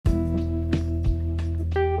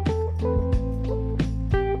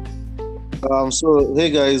So hey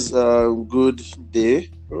guys, good day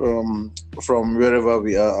from wherever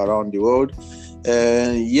we are around the world,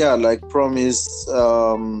 and yeah, like promised,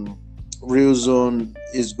 Real Zone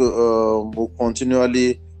will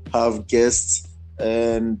continually have guests,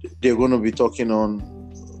 and they're going to be talking on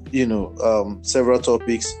several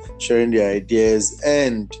topics, sharing their ideas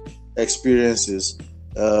and experiences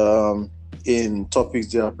um, in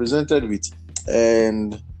topics they are presented with,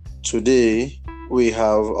 and today we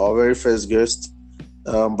have our very first guest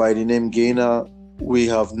by the name Gainer. We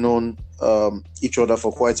have known each other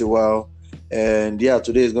for quite a while, and yeah,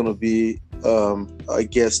 today is going to be a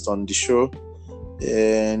guest on the show.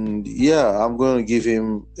 And yeah, I'm going to give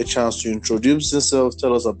him a chance to introduce himself,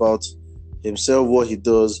 tell us about himself, what he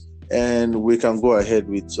does, and we can go ahead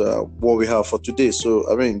with what we have for today.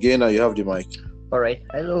 So, I mean, Gainer, you have the mic. All right.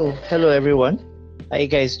 Hello everyone. How you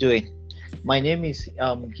guys doing? My name is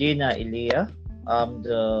Gena Ilea. I'm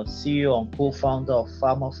the CEO and co-founder of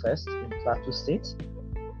Farmer First in Plateau State.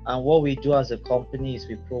 And what we do as a company is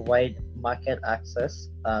we provide market access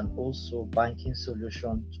and also banking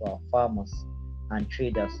solution to our farmers and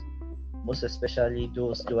traders, most especially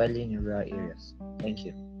those dwelling in rural areas. Thank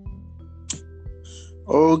you.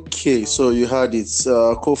 Okay, so you had its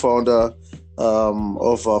co-founder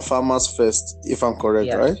of Farmers First, if I'm correct,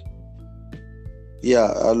 Yeah. right?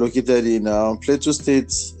 Yeah, located in Plateau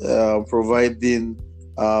State, providing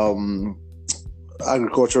um,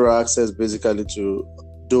 agricultural access basically to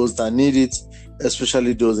those that need it,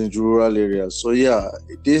 especially those in rural areas. So yeah,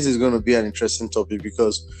 this is going to be an interesting topic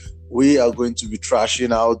because we are going to be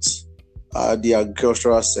trashing out the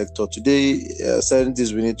agricultural sector today. Certain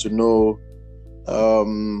things we need to know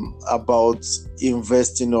about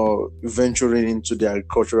investing or venturing into the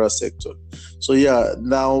agricultural sector. So yeah,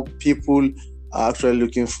 now people are actually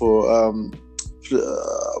looking for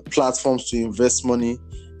platforms to invest money,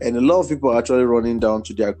 and a lot of people are actually running down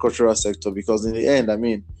to the agricultural sector because in the end, I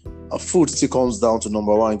mean, food still comes down to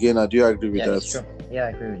number one. Again, do you agree with Yeah, that? it's true. Yeah, I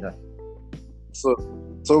agree with that.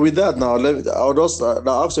 So with that, now I'll just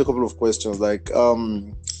now ask you a couple of questions. Like,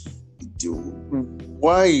 do,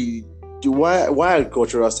 why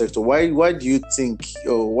agricultural sector? Why do you think?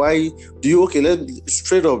 Or why do you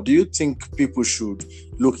straight up? Do you think people should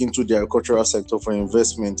look into the agricultural sector for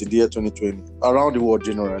investment in the year 2020 around the world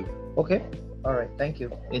generally? Okay. All right. Thank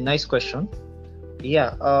you. A nice question.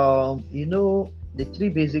 Yeah. The three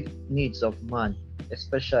basic needs of man,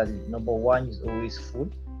 especially number one is always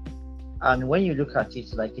food. And when you look at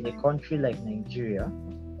it, like in a country like Nigeria,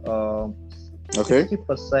 um, Okay.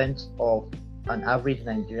 60% of an average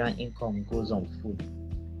Nigerian income goes on food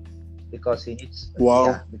because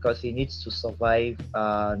Wow. because he needs to survive,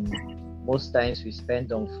 and most times we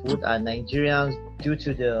spend on food, and Nigerians, due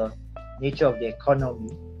to the nature of the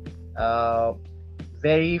economy, uh,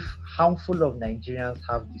 very harmful of Nigerians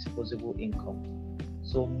have disposable income.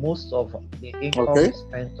 So most of the income Okay. is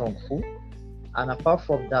spent on food. And apart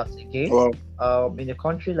from that, again, Wow. in a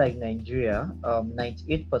country like Nigeria,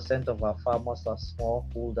 98% of our farmers are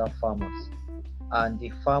smallholder farmers, and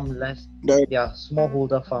they farm less. That, They are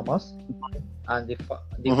smallholder farmers, and they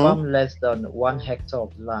mm-hmm. farm less than 1 hectare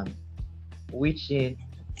of land, which in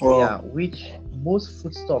Wow. which most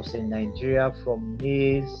foodstuffs in Nigeria, from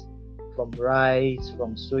maize, from rice,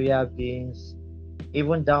 from soya beans,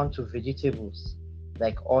 even down to vegetables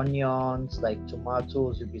like onions, like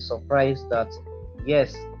tomatoes, you'll be surprised that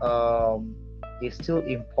yes, they still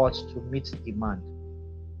import to meet demand.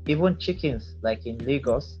 Even chickens, like in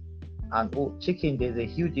Lagos, and chicken, there's a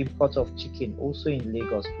huge import of chicken also in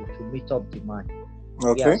Lagos to meet up demand.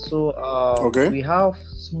 Yeah, Okay. so Okay. we have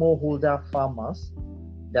smallholder farmers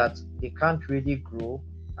that they can't really grow,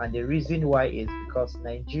 and the reason why is because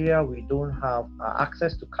Nigeria, we don't have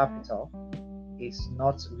access to capital is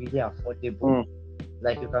not really affordable. Mm.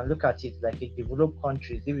 Like you can look at it like in developed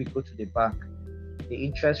countries, if we go to the bank, the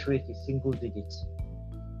interest rate is single digits,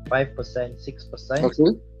 5%, 6%.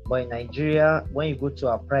 Okay. But in Nigeria, when you go to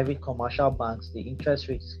our private commercial banks, the interest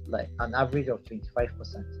rate is like an average of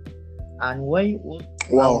 25%. And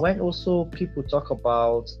Wow. when also people talk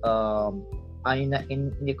about in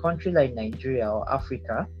a country like Nigeria or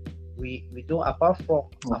Africa, we don't, apart from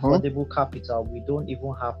Mm-hmm. affordable capital, we don't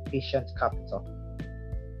even have patient capital.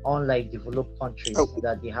 Unlike developed countries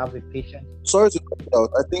that they have a patient. Sorry to cut you out.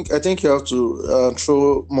 I think you have to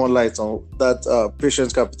throw more light on that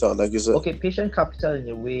patient capital, like you said. Okay, patient capital in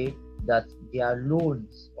a way that their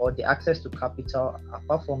loans or the access to capital,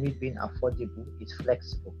 apart from it being affordable, is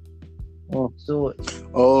flexible. Oh. So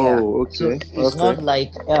Okay. so it's not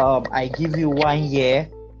like I give you 1 year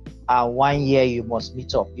and 1 year you must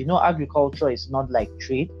meet up. Agriculture is not like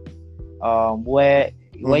trade, where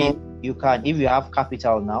you can, if you have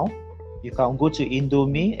capital now, you can go to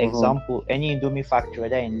Indomie, example, any Indomie factory,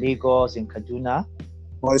 whether in Lagos, in Kaduna,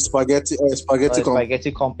 or a spaghetti company.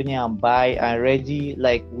 spaghetti company, and buy and ready,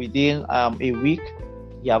 like within a week,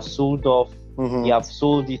 you have sold off. You have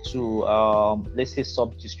sold it to let's say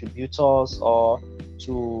sub distributors or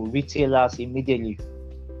to retailers immediately.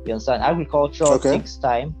 You understand? Agriculture takes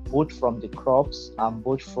time, both from the crops and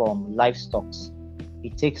both from livestock.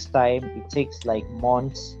 It takes time. It takes like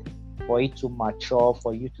months for it to mature,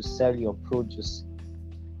 for you to sell your produce.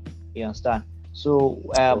 You understand? So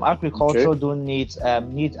agriculture don't need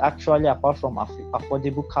actually, apart from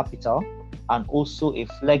affordable capital, and also a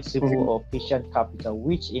flexible or patient capital,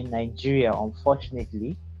 which in Nigeria,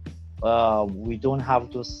 unfortunately, we don't have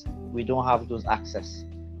those access.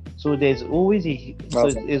 So there's always a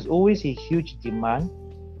huge demand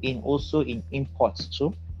in imports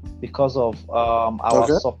too, because of our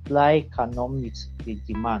supply cannot meet the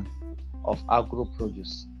demand of agro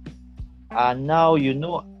produce. And now I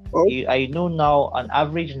know now an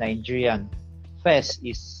average Nigerian first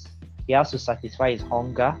is he has to satisfy his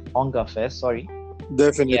hunger first. Sorry.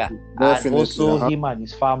 Definitely. Yeah. And also him and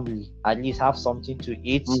his family at least have something to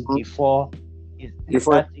eat before they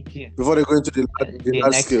go into the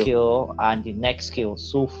next skill and the next skill.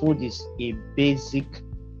 So food is a basic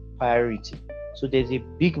priority. So there's a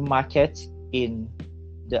big market in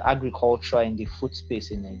the agriculture and the food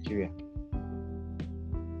space in Nigeria.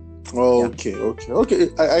 Okay.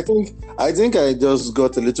 I think I just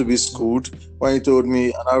got a little bit schooled when you told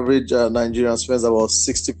me an average Nigerian spends about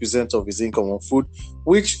 60% of his income on food,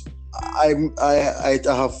 which I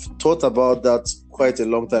have thought about that quite a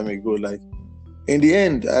long time ago. Like in the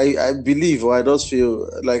end, I believe, or I just feel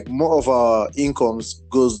like more of our incomes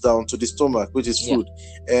goes down to the stomach, which is food,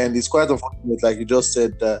 and it's quite unfortunate, like you just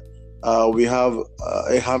said, that we have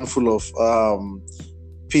a handful of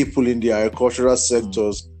people in the agricultural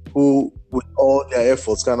sectors who, with all their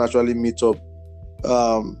efforts, can actually meet up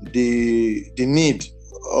the need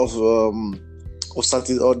of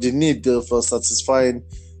satisfying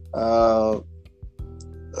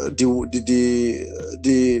the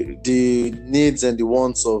needs and the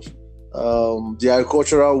wants of the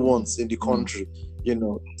agricultural wants in the country. You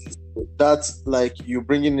know, that's like you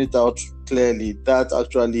bringing it out clearly. That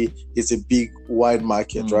actually is a big, wide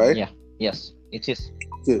market, right? Yeah. Yes, it is.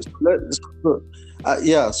 Okay.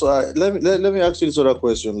 So let me ask you this other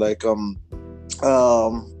question. Like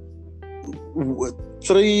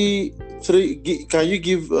three. Can you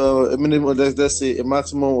give a minimum? Let's say a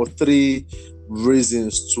maximum of 3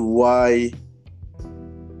 reasons to why,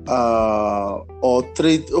 or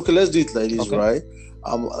 3. Okay, let's do it like this, right?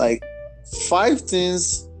 Like 5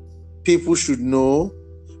 things people should know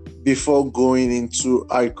before going into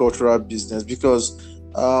agricultural business, because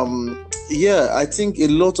I think a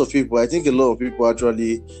lot of people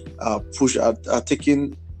actually are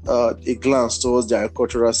taking a glance towards the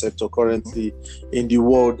agricultural sector currently in the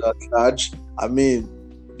world at large. I mean,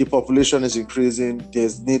 the population is increasing.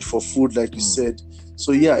 There's need for food, like you said.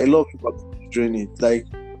 So a lot of people are considering it. Like,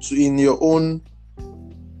 so in your own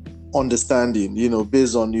understanding,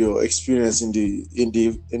 based on your experience in the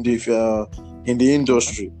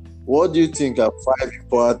industry, what do you think are 5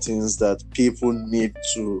 important things that people need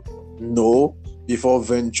to know before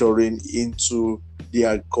venturing into the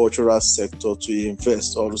agricultural sector to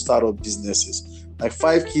invest or to start up businesses? Like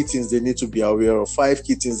 5 key things they need to be aware of, 5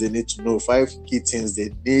 key things they need to know, 5 key things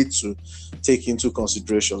they need to take into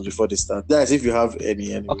consideration before they start. That's if you have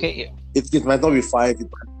any. Okay. It might not be 5, it might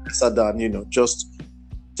be less than, just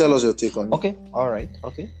tell us your take on it. Okay. All right.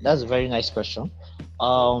 Okay. That's a very nice question.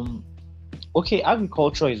 Okay,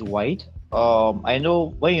 agriculture is wide. I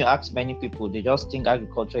know when you ask many people, they just think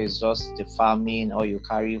agriculture is just the farming, or you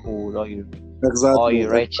carry wool, or you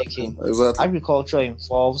raise chicken. Exactly. Agriculture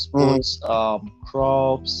involves both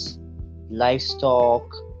crops, livestock,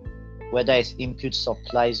 whether it's input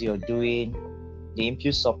supplies you're doing, the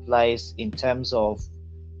input supplies in terms of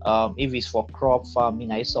if it's for crop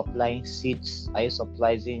farming, are you supplying seeds? Are you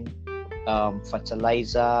supplying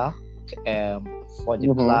fertilizer for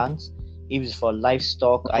the plants? If it's for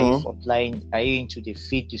livestock, are you supplying? Are you into the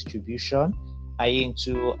feed distribution? Are you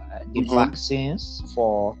into the vaccines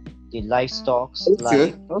for the livestock,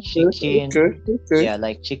 like chicken? Yeah,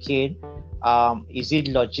 like chicken. Is it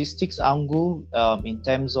logistics angle in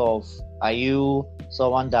terms of, are you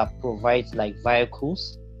someone that provides like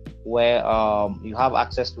vehicles, where you have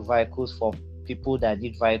access to vehicles for people that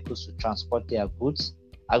need vehicles to transport their goods,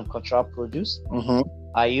 agricultural produce?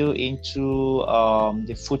 Are you into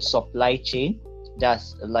the food supply chain?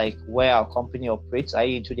 That's like where our company operates. Are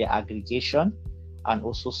you into the aggregation and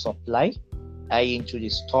also supply? into the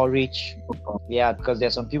storage. Yeah, because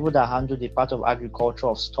there's some people that handle the part of agriculture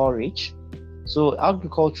of storage. So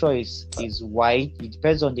agriculture is wide. It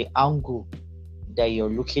depends on the angle that you're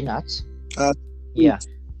looking at. Uh, Yeah.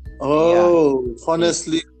 Oh, Yeah.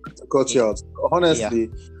 honestly, to cut you out. Honestly,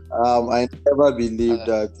 I never believed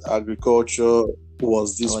that agriculture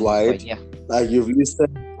was this wide. Yeah. Like you've listed,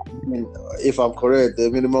 if I'm correct, the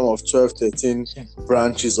minimum of 12, 13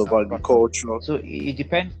 branches of agriculture. So it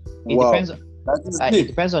depends. Wow. It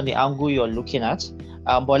depends on the angle you're looking at.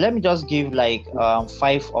 But let me just give like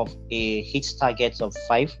 5 of a hit targets of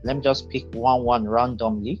 5. Let me just pick one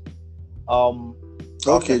randomly.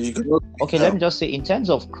 Okay, you can let me just say in terms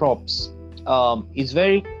of crops,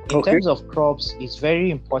 terms of crops, it's very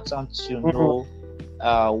important to know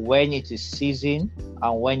when it is season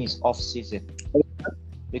and when it's off season.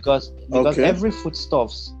 Because every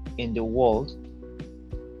foodstuffs in the world,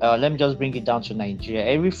 let me just bring it down to Nigeria.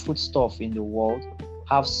 Every foodstuff in the world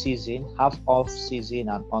have season, have off season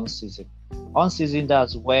and on season. On season,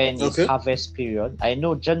 that's when it's harvest period. I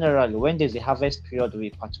know generally when there's a harvest period of a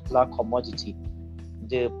particular commodity,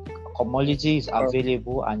 the commodity is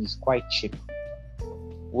available and is quite cheap.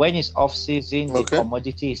 When it's off season, the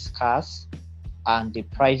commodity is scarce and the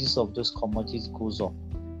prices of those commodities goes up.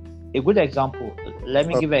 A good example, let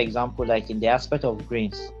me give an example like in the aspect of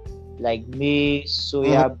grains, like maize,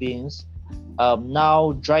 soya beans.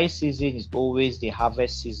 Now dry season is always the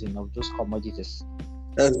harvest season of those commodities.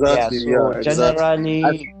 Exactly.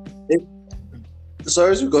 Generally,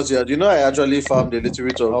 sorry to cut you out. You know, I actually farmed a little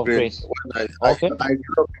bit of grains. When I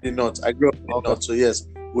grew up in the north. So yes,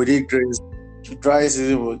 we did grains. Dry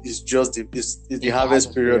season is just the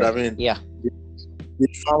harvest period. I mean, the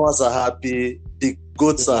farmers are happy. The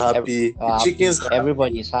goats are happy. The chickens.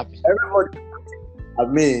 Everybody is happy. Everybody. I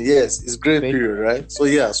mean, yes, it's great period, right? So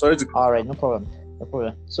yeah, sorry to. All right, no problem.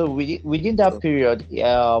 So within that period,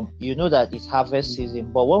 you know that it's harvest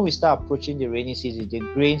season. But when we start approaching the rainy season,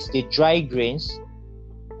 the dry grains,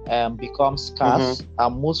 become scarce,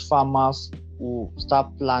 and most farmers will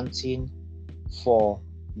start planting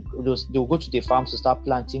they'll go to the farms to start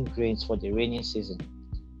planting grains for the rainy season.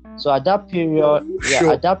 So at that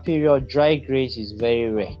period, dry grains is very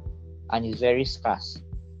rare and is very scarce.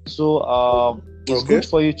 So it's good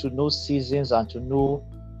for you to know seasons and to know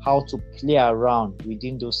how to play around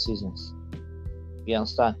within those seasons. You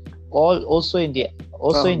understand? Also in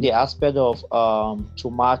the aspect of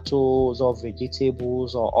tomatoes or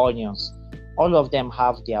vegetables or onions, all of them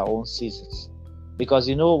have their own seasons. Because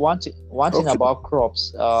you know one thing about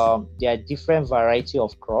crops, there are different variety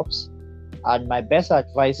of crops, and my best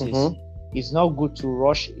advice is it's not good to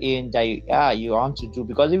rush in that you want to do,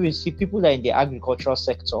 because if you see people that are in the agricultural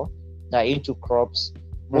sector that are into crops,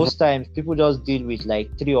 most times people just deal with like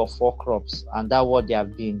 3 or 4 crops, and that's what they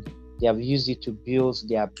have used it to build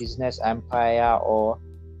their business empire, or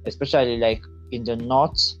especially like in the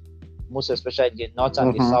north, most especially in the north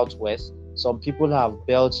and the southwest, some people have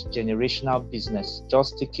built generational business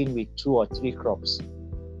just sticking with 2 or 3 crops.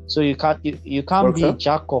 So you can't be a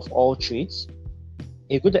jack of all trades,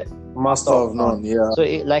 a good master of none. So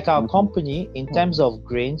like our company, in terms of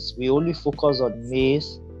grains, we only focus on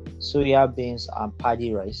maize, soya beans and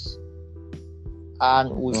paddy rice,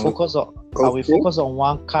 and we focus on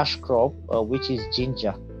one cash crop, which is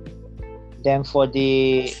ginger. Then for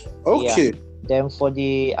the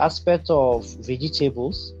aspect of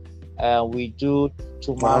vegetables, we do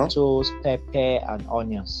tomatoes, pepper and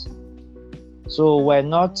onions. So we're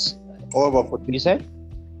not. What about potatoes? You said?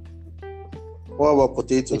 What about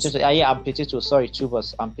potatoes? And potatoes. Sorry,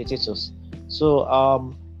 tubers and potatoes. So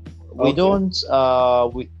we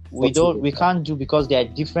can't do, because there are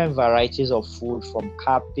different varieties of food, from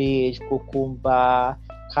cabbage, cucumber,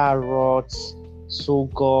 carrots,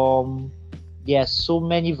 sorghum. There are so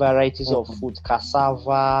many varieties of food,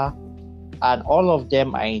 cassava, and all of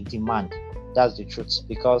them are in demand. That's the truth,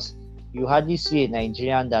 because you hardly see a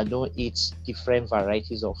Nigerian that don't eat different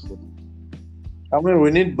varieties of food. I mean,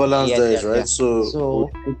 we need balanced diet, right? So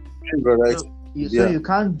you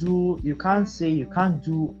can't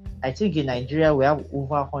do. I think in Nigeria we have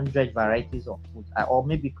over 100 varieties of food, or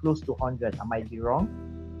maybe close to 100. I might be wrong,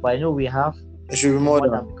 but I know we have. It should be more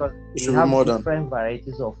than, because we have different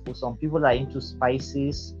varieties of food. Some people are into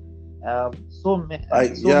spices. So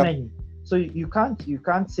many. So you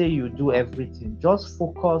can't say you do everything. Just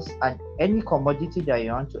focus on any commodity that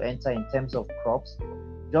you want to enter in terms of crops.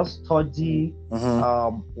 Just study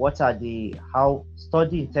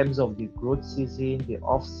study in terms of the growth season, the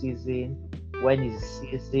off season, when is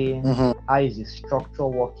season, how is the structure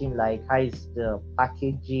working like, how is the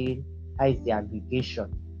packaging, how is the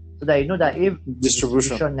aggregation. so that you know that if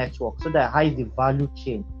Distribution. network, so that how is the value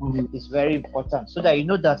chain Mhm. is very important, so that you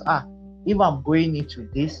know that if I'm going into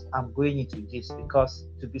this, I'm going into this. Because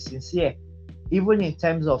to be sincere, even in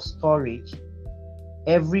terms of storage,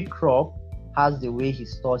 every crop has the way he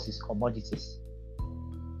stores his commodities.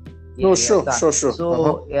 Yeah, No, you sure, understand? sure,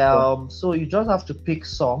 sure. Uh-huh. So you just have to pick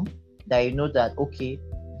some that you know that okay,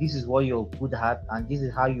 this is what you're good at, and this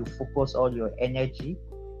is how you focus all your energy,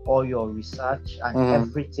 all your research, and Mhm.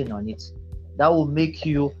 everything on it. That will make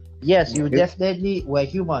you, yes, you Okay. definitely, we're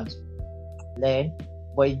humans, learn,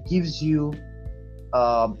 but it gives you,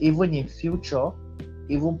 even in future,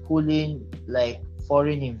 even pulling like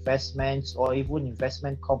foreign investments or even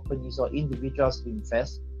investment companies or individuals to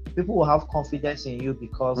invest, people will have confidence in you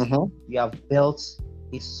because Mhm. you have built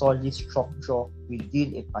a solid structure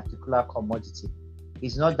within a particular commodity.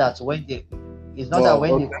 It's not that when they it's not that Wow.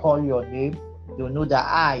 when they Okay. call your name, they'll know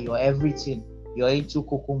that you're everything. You're into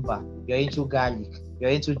cucumber, you're into garlic,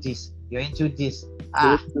 you're into this, you're into this.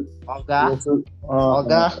 Oga, Uh-huh.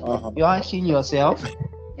 Oga, Uh-huh. you want to kill yourself?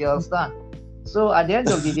 You understand? So at the end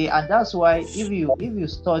of the day, and that's why if you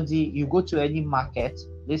study, you go to any market,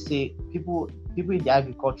 let's say people in the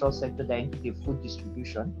agricultural sector that are into the food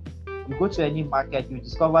distribution, you go to any market, you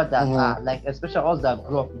discover that Mhm. like especially us that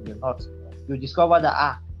grew up in the north, you discover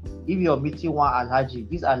that if you're meeting one allergy,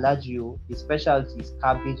 this allergy, his specialty is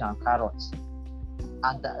cabbage and carrots,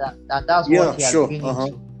 and that's what Yeah, he has sure. been Uh-huh.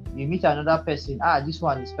 into. You meet another person, this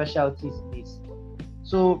one, his specialty is this.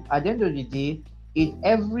 So at the end of the day, in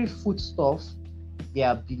every foodstuff, there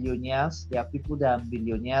are billionaires, there are people that are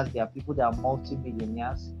millionaires, there are people that are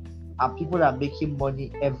multi-millionaires, and people that are making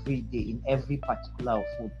money every day in every particular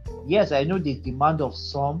food. Yes, I know the demand of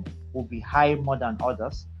some will be high more than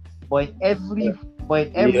others, but in every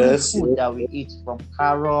Yes, food yes. that we eat, from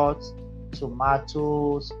carrots,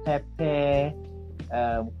 tomatoes, pepper,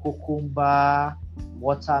 cucumber,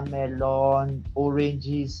 watermelon,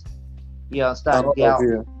 oranges, you And understand? all of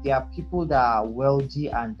you. There are people that are wealthy,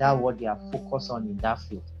 and that's what they are focused on in that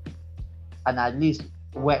field. And at least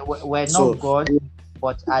we're So not God,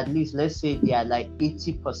 but at least let's say they are like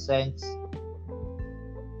 80%.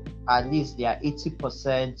 At least they are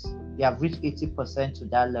 80%. They have reached 80% to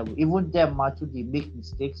that level. Even them, too, they make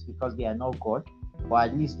mistakes because they are not God, but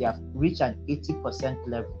at least they have reached an 80%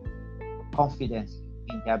 level confidence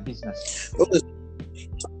in their business. okay.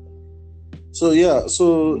 So yeah,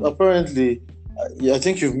 so apparently, yeah, I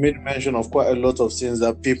think you've made mention of quite a lot of things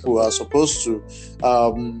that people are supposed to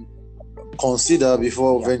um, consider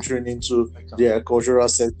before Yeah. venturing into the agricultural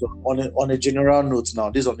sector. On a general note, now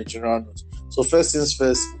this on a general note. So first things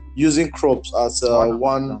first, using crops as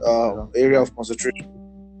one area of concentration.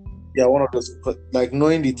 Yeah, one of those, like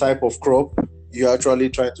knowing the type of crop you're actually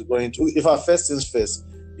trying to go into. If our first things first,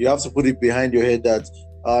 you have to put it behind your head that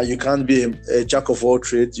you can't be a jack of all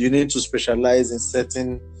trades. You need to specialize in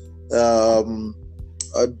certain um,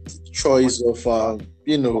 uh, choice of um,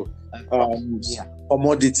 Yeah.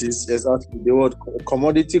 commodities. Exactly, the word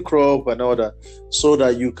commodity crop and all that, so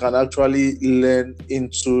that you can actually learn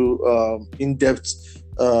into in depth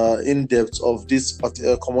of these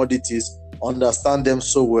commodities, understand them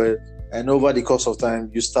so well, and over the course of time,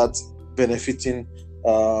 you start benefiting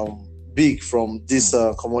big from these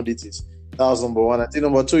commodities. That was number one. I think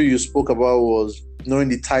number two you spoke about was knowing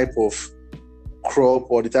the type of crop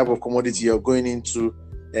or the type of commodity you're going into,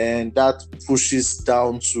 and that pushes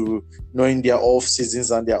down to knowing their off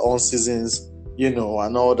seasons and their on seasons, and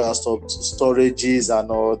all that stuff, storages and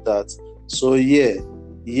all that. So yeah.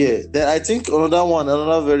 Then I think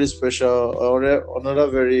another very special, or another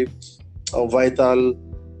very vital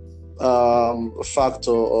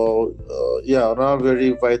factor, or another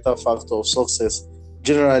very vital factor of success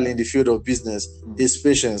generally in the field of business is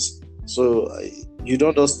patience. So you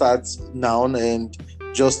don't just start now and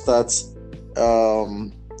just start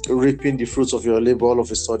reaping the fruits of your labor all of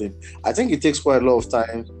a sudden. I think it takes quite a lot of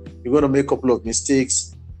time. You're going to make a couple of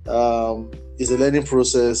mistakes. It's a learning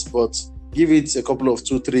process, but give it a couple of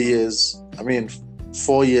 2-3 years. I mean,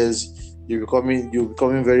 4 years, you're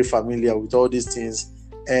becoming very familiar with all these things,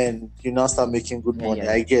 and you now start making good money.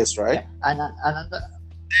 I guess, right? Yeah. And another.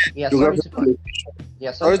 Yeah.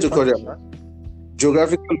 Sorry to cut you.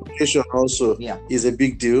 Geographical location also Yeah. is a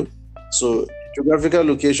big deal. So geographical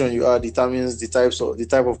location you are determines the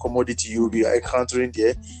type of commodity you'll be encountering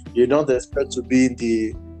there. You don't expect to be in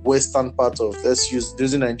the western part of, let's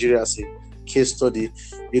using Nigeria as a case study.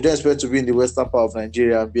 You don't expect to be in the western part of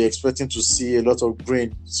Nigeria and be expecting to see a lot of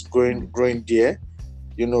grains growing there.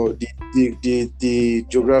 The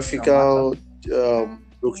geographical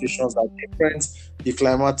locations are different. The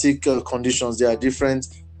climatic conditions, they are different,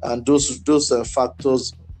 and those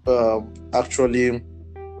factors actually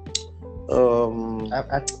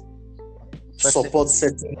support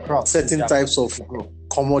certain types of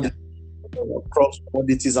commodities, crops,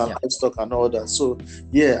 commodities, and livestock and all that. So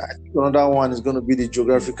yeah, I think another one is going to be the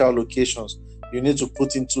geographical locations. You need to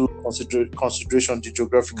put into consideration the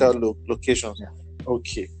geographical locations. Yeah.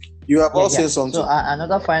 Okay. You have also saying something. So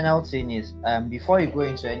another final thing is, before you go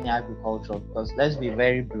into any agriculture, because let's be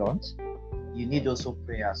very blunt, you need also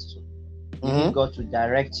prayers too. You need God to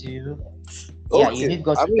direct you. Okay. Yeah, you need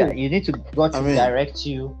God to direct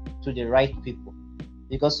you to the right people.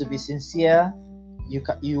 Because to be sincere, you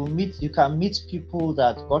can meet people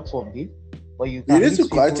that, God forbid, but you can meet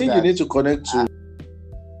people. I think you need to connect to.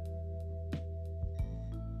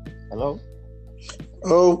 Hello.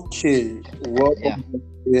 Okay.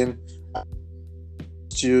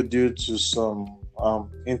 Due to some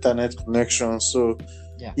internet connection. So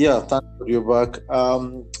thank you. You're back.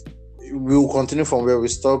 We'll continue from where we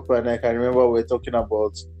stopped, and I can remember we're talking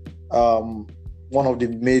about one of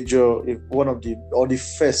the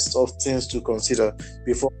first of things to consider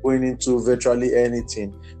before going into virtually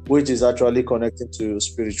anything, which is actually connecting to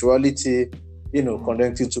spirituality,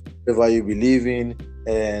 connecting to whatever you believe in,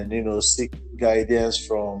 and seek guidance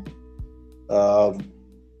from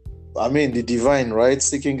the divine, right?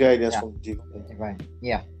 Seeking guidance from the divine.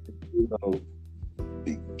 Yeah.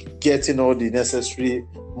 Getting all the necessary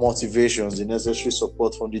motivations, the necessary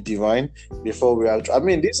support from the divine before we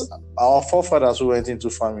these our forefathers who went into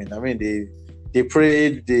farming. They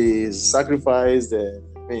prayed, they sacrificed,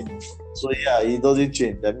 so it doesn't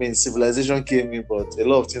change. Civilization came in, but a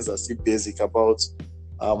lot of things are still basic about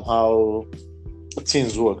how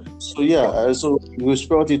things work. So so we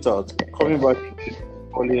spelled it out. Coming back to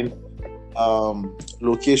calling,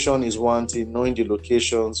 location is one thing. Knowing the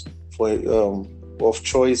locations for of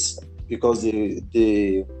choice, because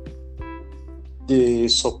they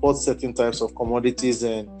support certain types of commodities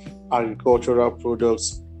and agricultural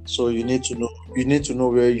products. So you need to know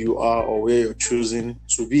where you are or where you're choosing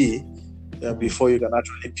to be before you can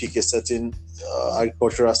actually pick a certain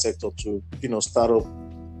agricultural sector to start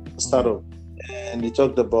up. And you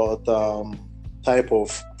talked about type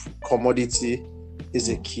of commodity is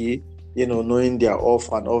a key. Knowing their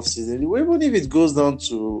off and off season. Even if it goes down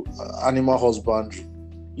to animal husbandry,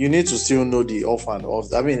 you need to still know the off and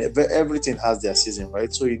off. Everything has their season,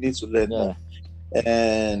 right? So you need to learn that.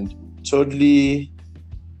 And thirdly,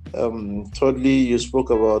 you spoke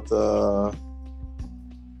about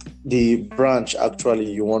the branch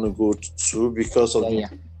actually you want to go to because of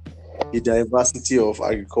the diversity of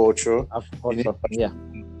agriculture.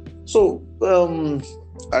 So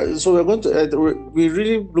so we're going to we're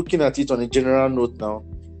really looking at it on a general note now.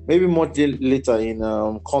 Maybe more later in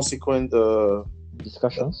consequent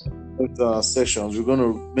discussions sessions, we're going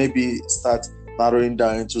to maybe start narrowing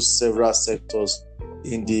down into several sectors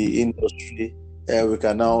in the industry. We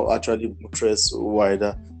can now actually buttress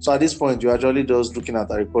wider. So at this point, you're actually just looking at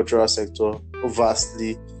the agricultural sector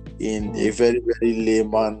vastly in a very, very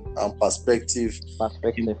layman perspective.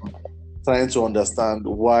 Trying to understand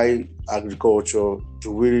why agriculture,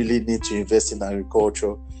 do we really need to invest in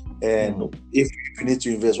agriculture? And if we need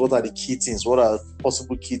to invest, what are the key things? What are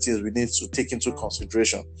possible key things we need to take into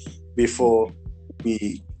consideration before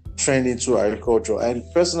we trend into agriculture? And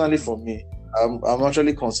personally for me, I'm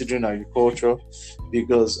actually considering agriculture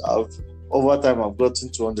because over time I've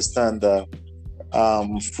gotten to understand that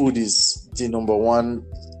food is the number one.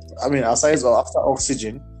 Aside after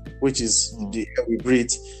oxygen, which is the air we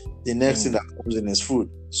breathe, the next thing that comes in is food.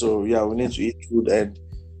 So we need to eat food, and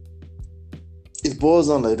it boils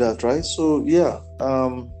down like that, right? So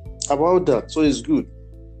about that. So it's good.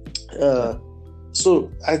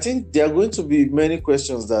 So I think there are going to be many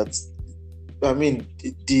questions that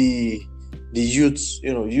the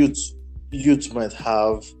youth might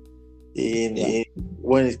have in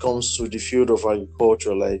when it comes to the field of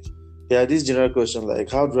agriculture. Like there are these general questions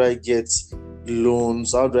like, how do I get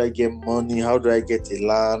loans? How do I get money? How do I get a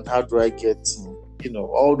land? How do I get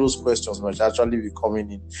all those questions might actually be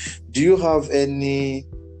coming in. Do you have any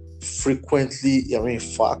frequently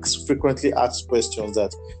asked questions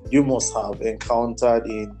that you must have encountered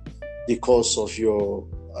in the course of your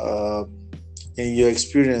in your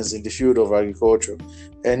experience in the field of agriculture?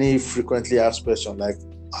 Any frequently asked question? Like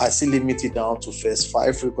I see limited down to first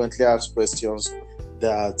 5 frequently asked questions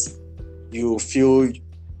that you feel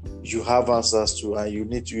you have answers to, and you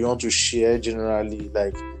want to share generally,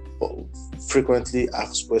 like frequently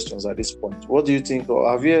asked questions at this point. What do you think?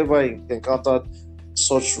 Or have you ever encountered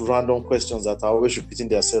such random questions that are always repeating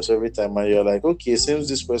themselves every time, and you're like, okay, since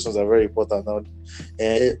these questions are very important now,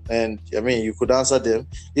 and I mean, you could answer them.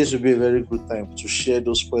 This would be a very good time to share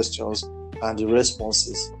those questions and the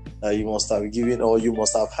responses that you must have given or you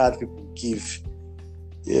must have had people give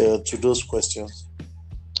to those questions.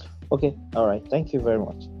 Okay, all right. Thank you very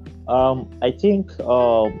much. I think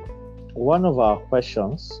one of our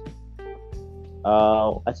questions,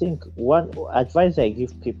 I think one advice I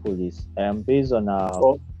give people is based on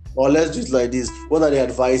our. Or let's do it like this. What are the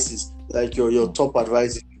advices, like your top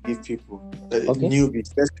advices you give people, Okay.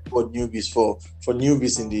 newbies? Let's for newbies for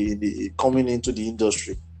newbies in the coming into the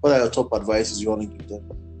industry. What are your top advices you want to give them?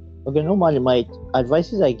 Okay, normally my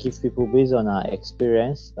advices I give people based on our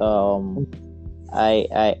experience.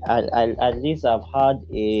 I at least I've had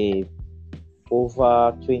a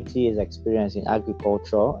over 20 years experience in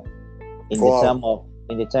agriculture in Wow.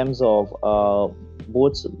 the terms of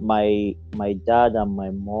both my dad and my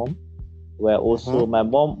mom were also my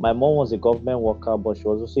mom was a government worker, but she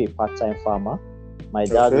was also a part-time farmer. My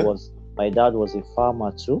dad Okay. was a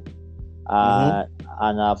farmer too. Mm-hmm.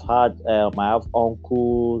 And I've had I have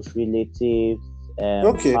uncles, relatives,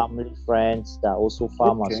 Okay. family friends that are also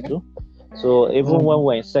farmers Okay. too. So even when Mm-hmm.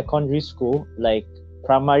 we're in secondary school, like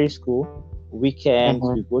primary school, weekends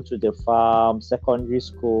Mm-hmm. we go to the farm. Secondary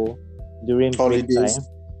school during break Holidays. time,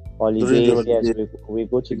 During the holidays, yes, holiday, we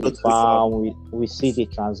go to you go the to the farm. farm. We see the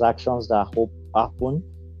transactions that happen,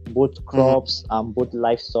 both Mm-hmm. crops and both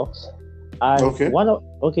livestock. And Okay. one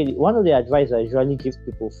of the advice I usually give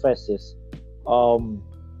people first is um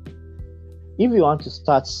if you want to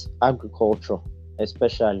start agriculture,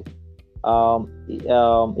 especially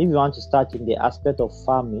if you want to start in the aspect of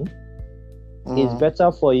farming, it's Mm-hmm.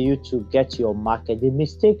 better for you to get your market. The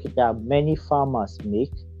mistake that many farmers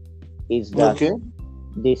make is that Okay.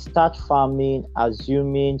 they start farming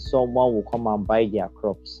assuming someone will come and buy their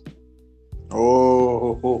crops.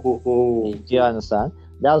 Oh. Do you understand?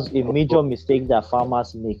 That's a major Oh. mistake that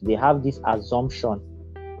farmers make. They have this assumption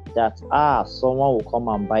that someone will come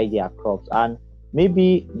and buy their crops, and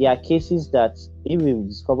maybe there are cases that if we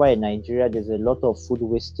discover in Nigeria there's a lot of food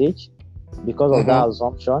wastage because of that Mm-hmm.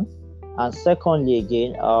 assumption. And secondly,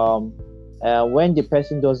 again, when the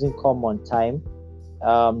person doesn't come on time,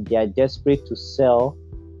 they are desperate to sell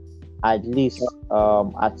at least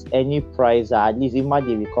at any price, at least even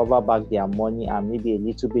they recover back their money and maybe a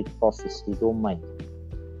little bit profits. They don't mind.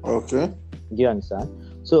 Okay. Do you understand?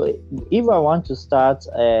 So if I want to start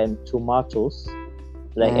tomatoes,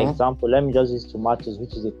 like Mm-hmm. example, let me just use tomatoes,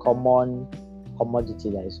 which is a common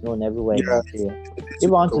commodity that is known everywhere in Yeah. Nigeria. It's If a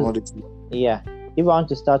I want to, commodity. yeah, if I want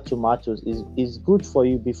to start tomatoes, is good for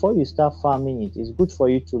you before you start farming it. It's good for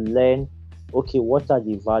you to learn, okay, what are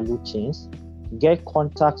the value chains, get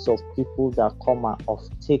contacts of people that come and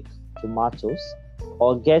take tomatoes,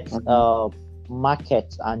 or get Mm-hmm.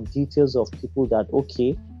 markets and details of people that,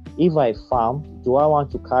 okay, if I farm, do I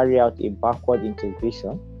want to carry out a backward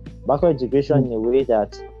integration? Backward integration in a way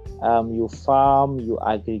that you farm, you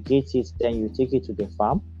aggregate it, then you take it to the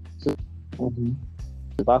farm. So Mm-hmm.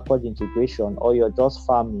 backward integration, or you're just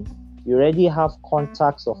farming, you already have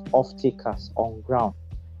contacts of off-takers on ground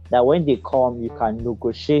that when they come, you can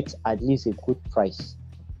negotiate at least a good price.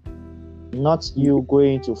 Not you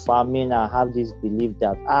going to farming and have this belief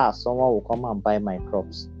that someone will come and buy my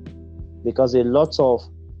crops. Because a lot of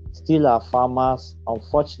still our farmers,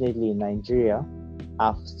 unfortunately in Nigeria,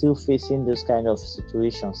 are still facing those kind of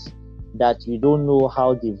situations that you don't know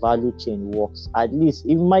how the value chain works. At least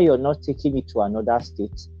even when you're not taking it to another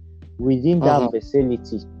state, within that Mm-hmm.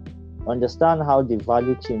 facility, understand how the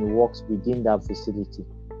value chain works within that facility.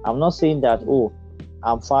 I'm not saying that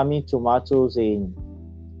I'm farming tomatoes in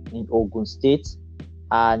Ogun State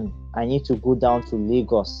and I need to go down to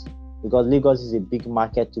Lagos because Lagos is a big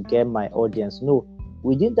market to get my audience. No,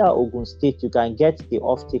 within that Ogun State, you can get the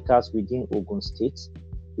off-takers within Ogun State.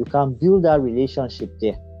 You can build that relationship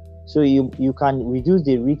there. So you can reduce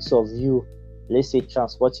the risks of you, let's say,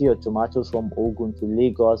 transporting your tomatoes from Ogun to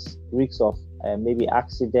Lagos, risks of maybe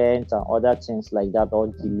accident and other things like that, or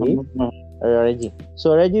delay already.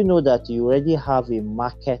 So already know that you already have a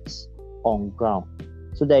market on ground.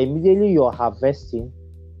 So that immediately you're harvesting,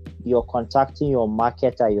 you're contacting your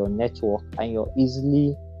marketer, your network, and you're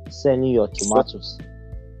easily selling your tomatoes.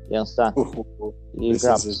 You understand? You This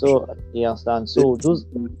grab. is it. So you understand? So those,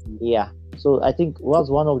 yeah. So I think was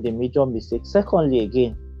one of the major mistakes. Secondly,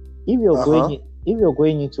 again, if you're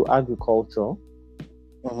going into agriculture,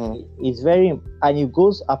 Mm-hmm. it's very, and it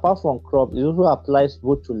goes apart from crops, it also applies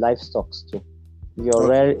both to livestock too. You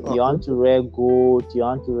want to rear goat, you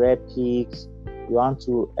want to rear pigs, you want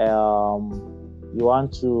to you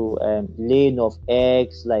want to laying of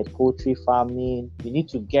eggs, like poultry farming. You need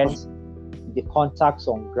to get the contacts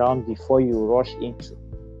on ground before you rush into.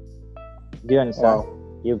 Do you understand? Wow.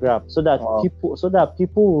 You grab so that Wow.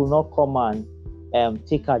 people will not come and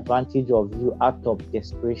take advantage of you out of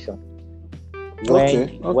desperation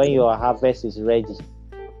when your harvest is ready.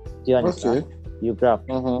 Do you understand? Okay. You grab.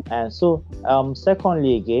 Mm-hmm. And so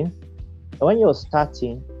secondly again, when you're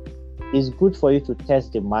starting, it's good for you to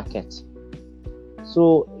test the market.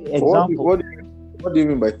 So example, what do you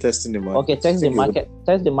mean by testing the market? okay,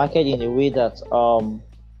 test the market in a way that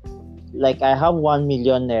like I have 1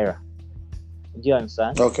 million naira. Do you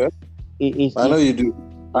understand? Okay. I know you do.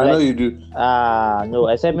 I know you do. No,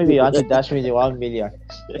 I said maybe you want to dash me the 1 million.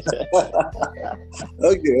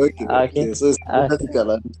 Okay. So it's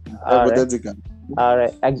hypothetical. Hypothetical. All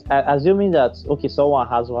right. Assuming that someone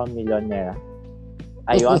has 1 million naira,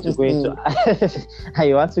 and you want to go into and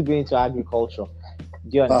you want to go into agriculture.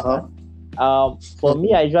 Do you understand? For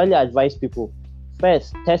me, I usually advise people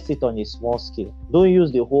first test it on a small scale. Don't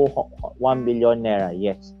use the whole 1 million naira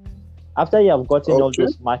yet. After you have gotten all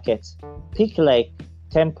those markets, pick like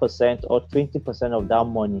 10% or 20% of that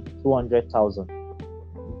money, 200,000.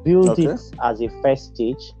 Build it as a first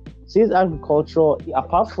stage. Since agriculture,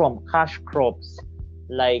 apart from cash crops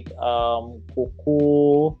like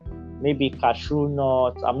cocoa, maybe cashew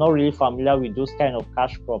nuts, I'm not really familiar with those kind of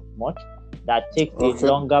cash crops much that take a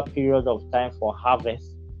longer period of time for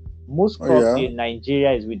harvest. Most crops in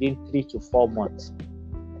Nigeria is within 3 to 4 months.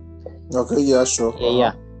 Okay, yeah, sure.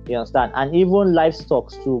 Yeah. You understand? And even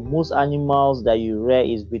livestock too, most animals that you rear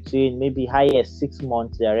is between maybe highest 6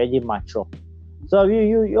 months, they're already mature. So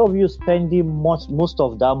you spending most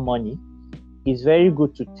of that money, it's very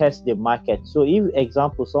good to test the market. So if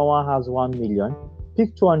example someone has 1 million,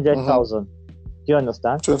 pick 200,000. Do you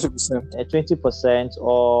understand? 20%. 20%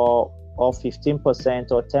 or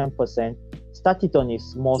 15% or 10%. Start it on a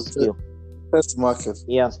small scale. Test market.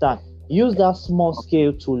 You understand? Use that small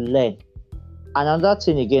scale to learn. Another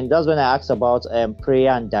thing again, that's when I asked about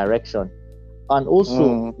prayer and direction. And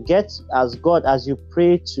also get as you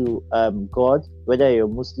pray to God, whether you're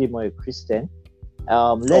Muslim or a Christian,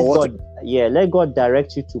 let God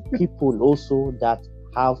direct you to people also that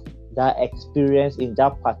have that experience in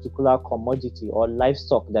that particular commodity or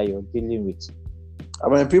livestock that you're dealing with. I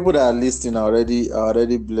mean, people that are listening are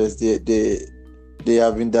already blessed. They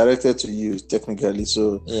have been directed to you technically.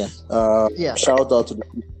 So shout out to the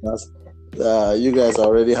listeners. You guys are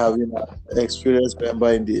already having an experienced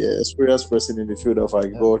person in the field of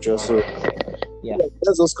agriculture. So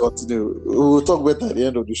let's just continue. We'll talk better at the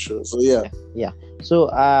end of the show. So So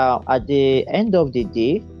at the end of the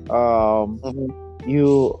day,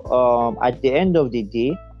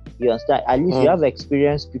 you understand, at least you have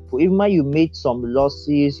experienced people. Even when you made some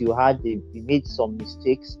losses, you made some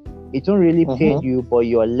mistakes, it won't really pain you, but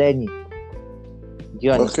you're learning. Do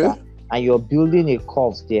you understand? Okay. And you're building a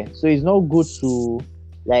curve there. So it's not good to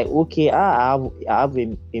like, I have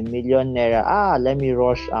a million naira. Let me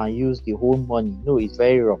rush and use the whole money. No, it's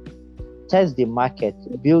very wrong. Test the market,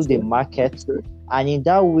 build the market, and in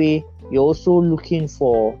that way, you're also looking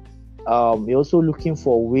for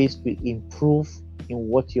ways to improve in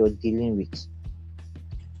what you're dealing with.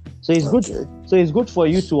 So it's good. So it's good for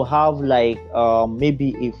you to have like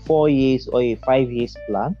maybe a 4 years or a 5 years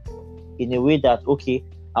plan, in a way that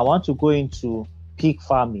I want to go into pig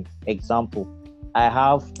farming. Example, I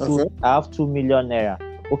have 2 million naira.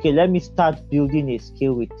 Okay, let me start building a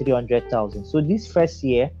scale with 300,000. So this first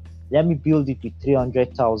year, let me build it with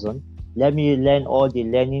 300,000. Let me learn all the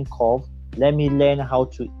learning curve. Let me learn how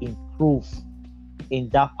to improve in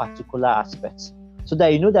that particular aspect, so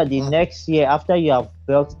that you know that the next year, after you have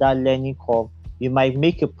built that learning curve, you might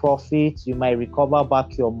make a profit. You might recover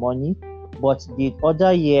back your money. But the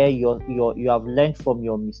other year, you have learned from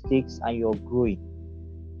your mistakes and you're growing.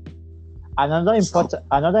 Another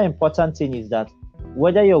important thing is that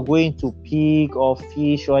whether you're going to pig or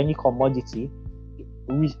fish or any commodity,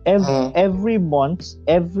 with every month,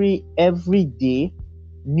 every day,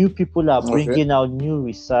 new people are bringing out new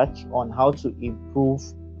research on how to improve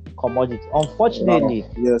commodity. Unfortunately,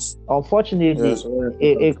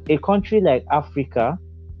 a country like Africa,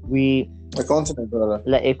 a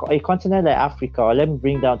continent like Africa, or let me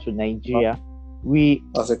bring down to Nigeria,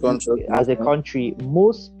 as a country,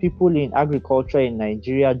 most people in agriculture in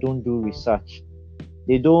Nigeria don't do research.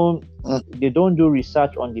 They don't do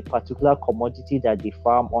research on the particular commodity that they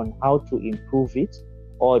farm, on how to improve it,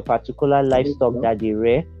 or a particular livestock that they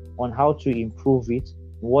rear, on how to improve it,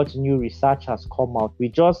 what new research has come out. We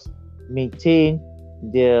just maintain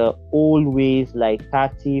the old ways like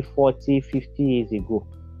 30, 40, 50 years ago.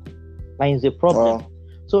 and it's a problem. Wow.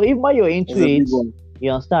 So if while you're into It's a it, big one.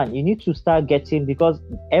 you understand, you need to start getting, because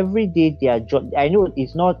every day they are I know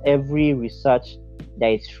it's not every research that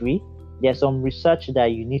is free. There's some research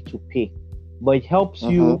that you need to pay, but it helps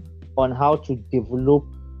you on how to develop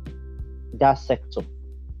that sector,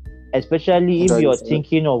 especially if That you're is-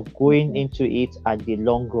 thinking of going into it at the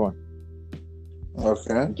long run.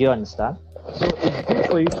 Okay. Do you understand? So it's good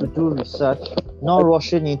for you to do research, not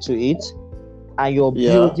rushing into it, and you're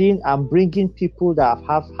Yeah. building and bringing people that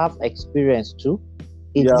have experience too.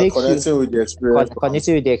 It Yeah, makes connecting you with the experience.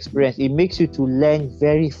 connected with the experience. It makes you to learn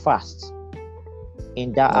very fast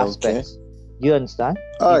in that Okay. aspect. Do you understand?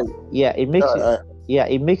 Aye. It makes you, Aye.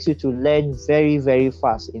 it makes you to learn very, very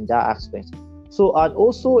fast in that aspect. So, and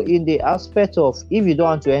also in the aspect of, if you don't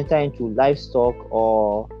want to enter into livestock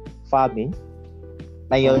or farming,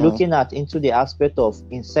 and you're looking at into the aspect of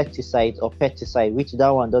insecticide or pesticide, which that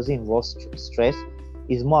one doesn't involve stress,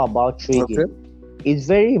 is more about trading. Okay. It's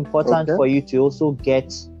very important Okay. for you to also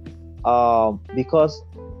get, because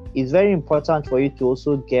it's very important for you to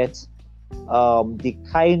also get the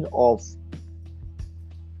kind of,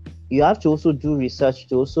 you have to also do research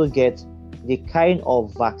to also get the kind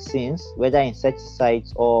of vaccines, whether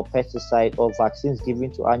insecticides or pesticides or vaccines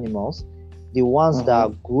given to animals, the ones that are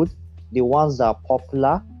good, the ones that are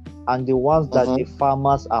popular, and the ones that the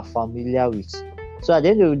farmers are familiar with. So at the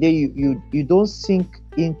end of the day, you don't sink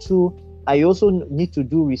into, and you also need to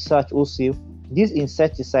do research also, this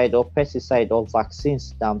insecticide or pesticide or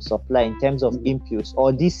vaccines that I'm supplying in terms of inputs,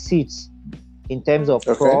 or these seeds in terms of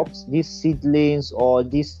crops, these seedlings, or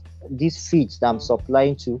these feeds that I'm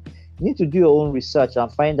supplying to. You need to do your own research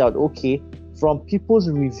and find out, okay, from people's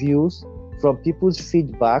reviews, from people's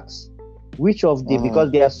feedbacks, which of the, because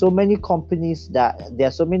there are so many companies there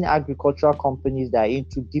are so many agricultural companies that are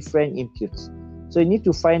into different inputs. So you need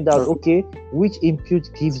to find out, okay, which input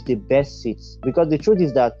gives the best seeds. Because the truth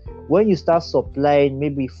is that when you start supplying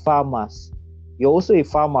maybe farmers, you're also a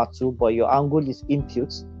farmer too, but your angle is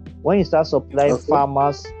inputs. When you start supplying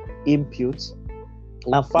farmers inputs,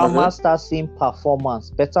 and farmers start seeing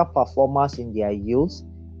better performance in their yields,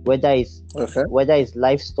 whether it's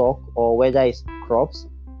livestock or whether it's crops,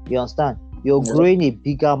 you understand, you're growing a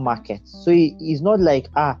bigger market. So it's not like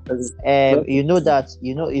it's not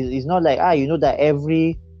like that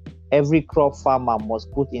every crop farmer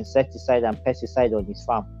must put insecticide and pesticide on his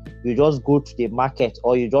farm. You just go to the market,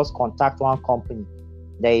 or you just contact one company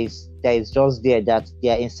that is just there, that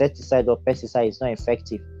their insecticide or pesticide is not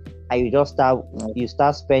effective, and you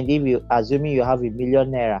start spending, assuming you have #1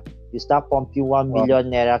 million, you start pumping #1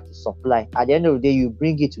 million to supply. At the end of the day, you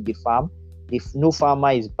bring it to the farm. If no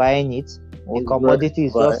farmer is buying it, the commodity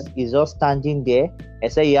is just standing there. I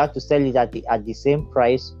say you have to sell it at the same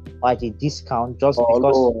price or at a discount, just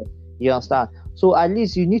because you understand. So at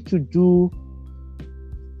least you need to do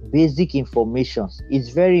basic information. It's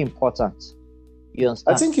very important. You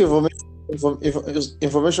understand? I think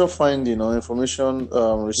information finding or information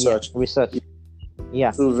research.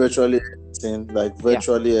 Yeah. So virtually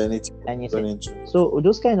anything, anything. So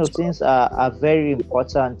those kind of things are very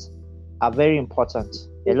important.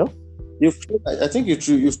 Hello? I think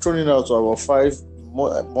you've thrown it out to about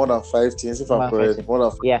more than 5 things, if I'm correct. More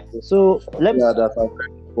than 5. Yeah. So that are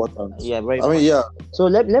very important. Yeah, very important. So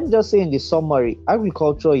let me just say in the summary,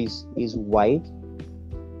 agriculture is wide.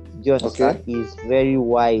 Do you understand? It's very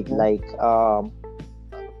wide. Like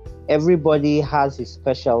everybody has his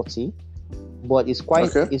specialty, but it's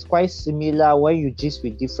quite similar when you gist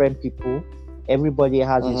with different people. Everybody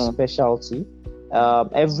has his specialty.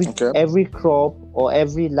 Every crop or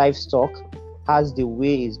every livestock has the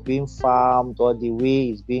way it's being farmed or the way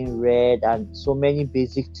it's being reared, and so many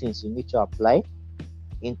basic things you need to apply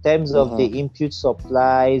in terms of the input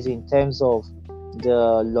supplies, in terms of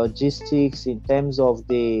the logistics, in terms of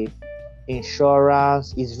the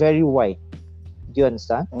insurance. Is very wide. Do you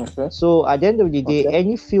understand? So at the end of the day,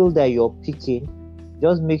 any field that you're picking,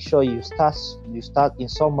 just make sure you start in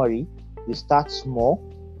summary, you start small,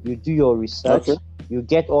 you do your research, you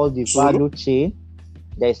get all the value chain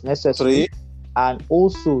that is necessary, and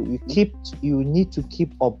also you need to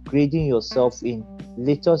keep upgrading yourself in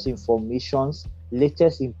latest informations,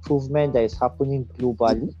 latest improvement that is happening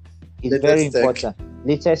globally. It's very important.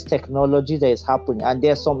 Latest technology that is happening, and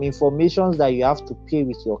there's some information that you have to pay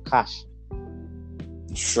with your cash.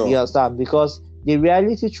 Sure. You understand? Because the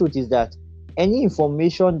reality truth is that any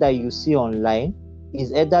information that you see online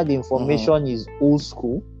is either the information is old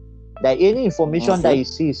school, that any information that you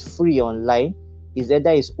see is free online is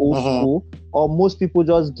either is old school, or most people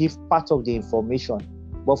just give part of the information.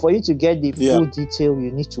 But for you to get the full detail,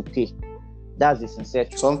 you need to pay. That's the sincere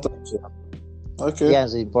truth. Sometimes, Okay. Yeah,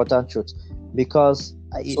 it's an important truth because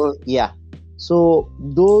So yeah. So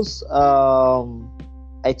those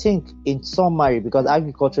I think in summary, because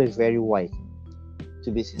agriculture is very wide,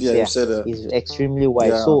 to be yeah, you sincere, said that. is extremely wide.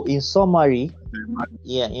 Yeah. So in summary,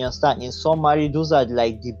 yeah, you understand. In summary, those are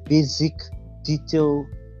like the basic detail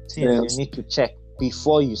things you Yes. need to check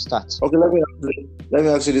before you start. Okay, let me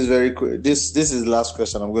ask you this very quick. This is the last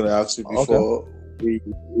question I'm going to ask you before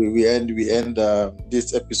we end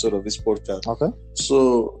this episode of this podcast. Okay.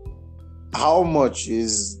 So, how much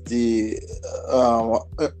is the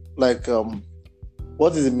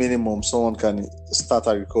what is the minimum someone can start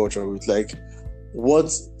agriculture with? Like,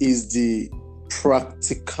 what is the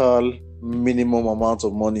practical minimum amount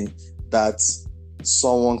of money that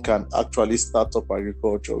someone can actually start up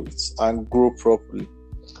agriculture with and grow properly,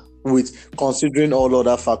 with considering all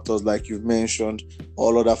other factors like you've mentioned,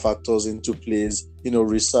 all other factors into place,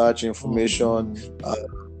 research, information,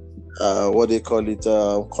 what they call it,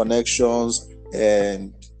 connections,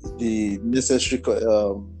 and the necessary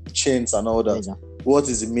chains and all that. Yeah. What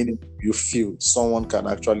is the minimum you feel someone can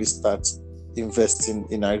actually start investing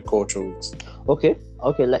in agriculture with? Okay.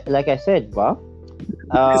 Like I said,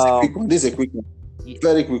 This is a quick one.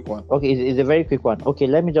 Very quick one. Okay, it's a very quick one. Okay,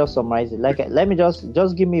 let me just summarize it. Let me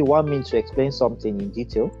just give me 1 minute to explain something in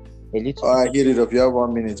detail. A little. All right, hit it up. You have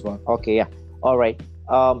 1 minute, man. Okay, yeah. All right.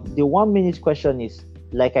 The 1 minute question is,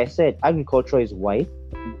 like I said, agriculture is wide,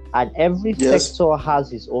 and every sector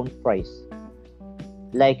has its own price.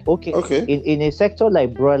 Like, okay. In a sector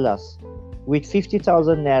like broilers, with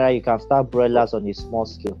 50,000 naira, you can start broilers on a small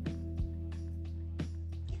scale.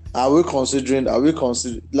 Are we considering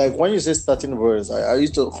like when you say starting broilers, are you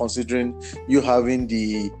still considering you having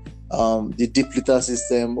the deep litter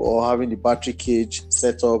system or having the battery cage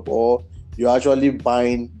set up, or you're actually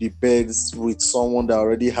buying the beds with someone that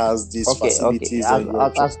already has these facilities? As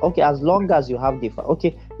long as you have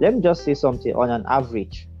let me just say something on an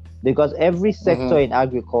average, because every sector in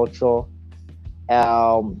agriculture,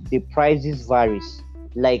 the prices varies.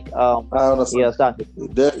 Like I understand. You understand?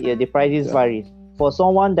 The prices varies. For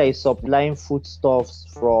someone that is supplying foodstuffs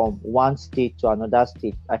from one state to another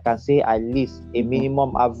state, I can say at least a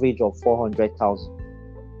minimum average of 400,000.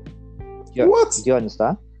 What? Do you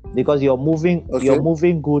understand? Because you're moving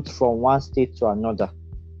goods from one state to another,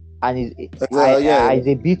 and it's a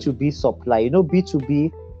B2B supply.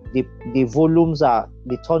 B2B, the volumes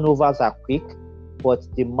the turnovers are quick, but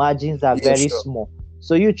the margins are very small.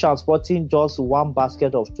 So you transporting just one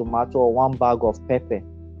basket of tomato or one bag of pepper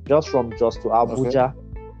just from Jos to Abuja,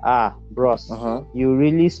 bros, you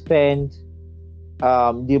really spend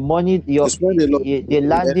the money. The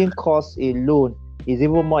landing cost alone is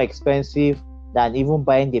even more expensive than even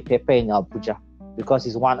buying the pepper in Abuja, because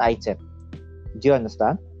it's one item. Do you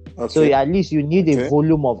understand? So at least you need a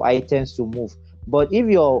volume of items to move. But if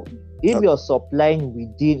you're supplying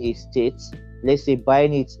within a state, let's say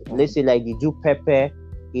buying it, let's say like you do pepper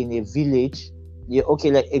in a village,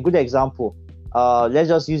 like a good example. Let's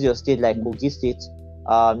just use your state, like Kogi State.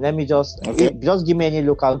 Let me just give me any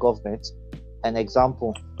local government an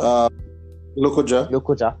example. Lokoja.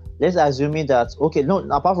 Let's assume that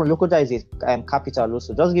apart from Lokoja is a capital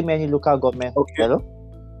also. Just give me any local government. Hello.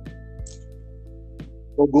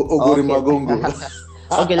 Okay,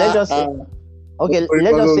 let's just say.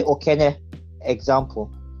 Let's just say Okene. Example.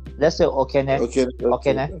 Let's say Okene.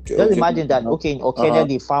 Okene. Just imagine that. In Okene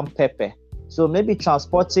they farm pepper. So maybe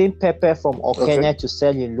transporting pepper from Okene to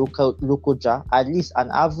sell in Lokoja, at least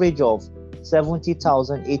an average of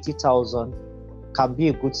 70,000, 80,000 can be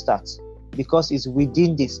a good start, because it's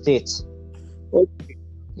within the state.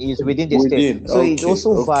 It's within the state. So it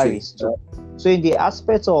also varies too. So in the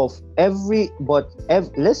aspect of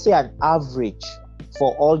let's say an average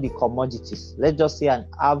for all the commodities, let's just say an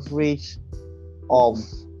average of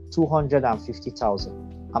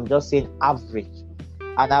 250,000. I'm just saying average.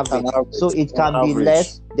 An average. So it can be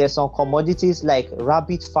less. There's some commodities like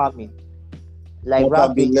rabbit farming. Like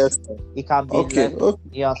rabbits, it can be less.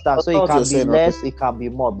 You understand? So it can be less, it can be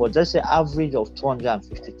more. But just say average of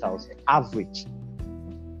 250,000. Average.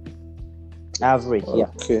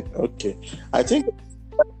 Okay. I think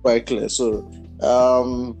that's quite clear. So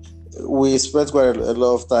we spent quite a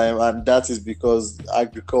lot of time, and that is because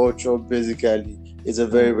agriculture basically is a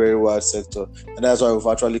very, very wide sector, and that's why we've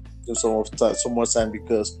actually taken so much time,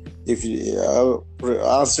 because if you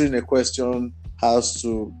answering a question has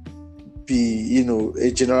to be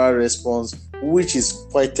a general response, which is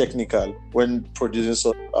quite technical when producing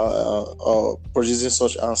such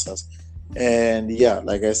answers. And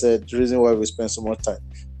like I said, the reason why we spend so much time,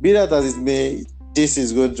 be that as it may,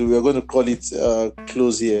 we're going to call it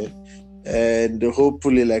close here. And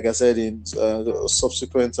hopefully, like I said, in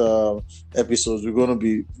subsequent episodes, we're going to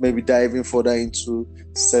be maybe diving further into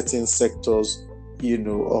certain sectors,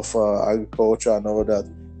 of agriculture and all that.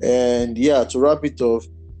 And yeah, to wrap it off,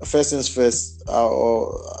 first things first,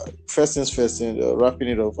 in wrapping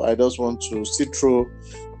it off, I just want to still throw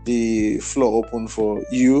the floor open for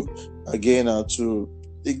you again, to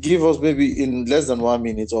give us, maybe in less than 1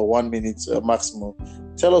 minute or 1 minute maximum,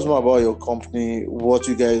 tell us more about your company, what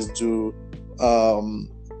you guys do,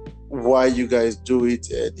 why you guys do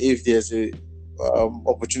it, and if there's a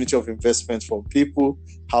opportunity of investment for people,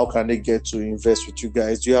 how can they get to invest with you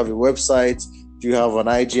guys? Do you have a website? Do you have an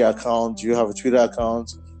IG account? Do you have a Twitter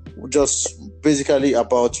account? Just basically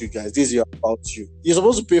about you guys. This is about you. You're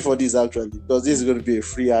supposed to pay for this actually, because this is going to be a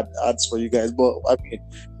free ads for you guys. But I mean,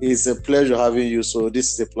 it's a pleasure having you. So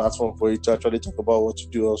this is a platform for you to actually talk about what you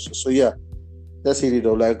do also. So yeah, let's hit it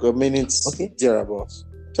up like a minute thereabouts.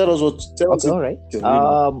 Tell us what. All right.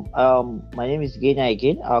 My name is Gena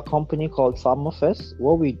again. Our company called Farmer First.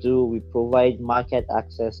 What we do, we provide market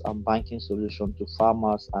access and banking solution to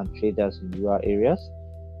farmers and traders in rural areas,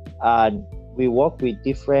 and we work with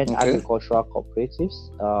different agricultural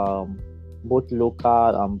cooperatives, both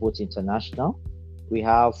local and both international. We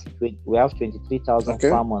have 23,000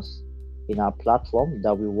 farmers in our platform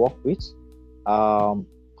that we work with.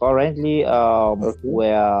 Currently,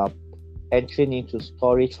 we're entering into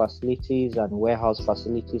storage facilities and warehouse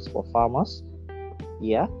facilities for farmers.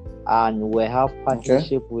 Yeah, and we have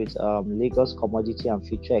partnership with Lagos Commodity and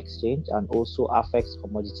Future Exchange, and also Afex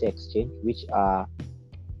Commodity Exchange, which are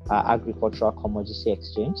agricultural commodity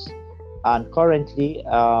exchange. And currently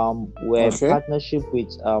we're in partnership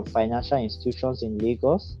with financial institutions in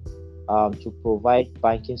Lagos to provide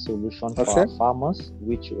banking solutions for our farmers,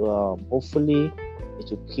 which hopefully it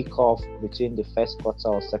will kick off between the first quarter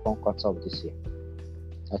or second quarter of this year.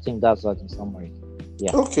 I think that's that in summary.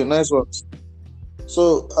 Yeah. Okay, nice one.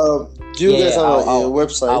 So do you guys have a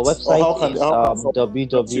website? Our website is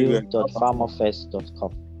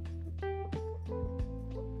www.farmerfirst.com.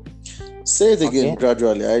 Say it again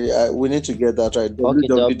gradually. We need to get that right.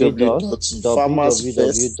 www.farmer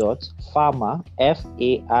FARMER.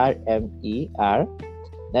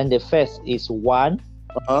 Then the first is one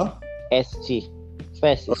ST.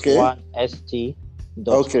 First is one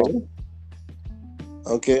ST.com.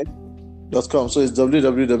 Okay. .com. So it's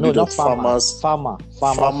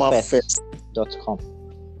www.farmerfirst.com.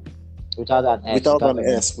 Without an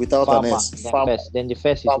S. Then the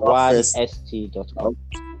first is one ST.com.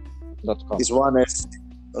 It's one S.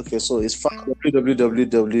 Okay, so it's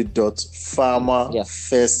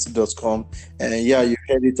www.farmerfirst.com, and yeah, you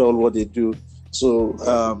heard it all what they do. So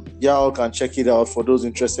y'all can check it out. For those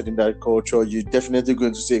interested in agriculture, you're definitely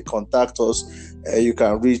going to say contact us. You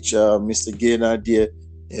can reach Mr. Gena there,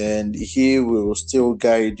 and he will still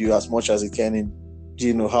guide you as much as he can in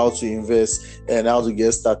how to invest and how to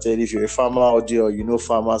get started. If you're a farmer out there, or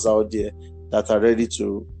farmers out there that are ready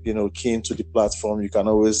to key into the platform, you can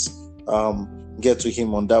always get to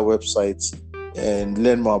him on that website and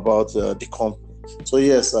learn more about the company. So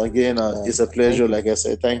yes, again, it's a pleasure. Like I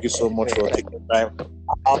said, thank you so much for taking time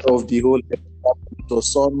out of the whole. So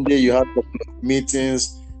Sunday you had a couple of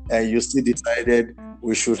meetings, and you still decided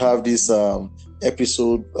we should have this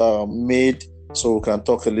episode made so we can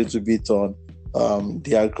talk a little bit on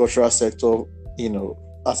the agricultural sector,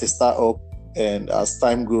 as a startup. And as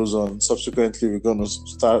time goes on, subsequently we're going to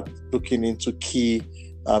start looking into key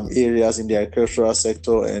areas in the agricultural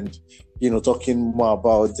sector, and talking more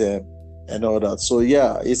about them and all that. So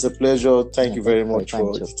yeah, it's a pleasure. Thank you very much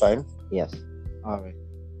for the time. Yes. All right.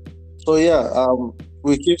 So yeah,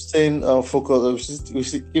 we keep staying focused. We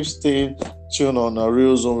keep staying tuned on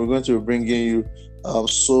Real Zone. We're going to be bringing you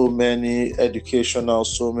so many educational,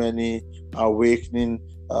 so many awakening,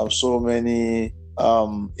 so many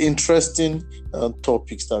interesting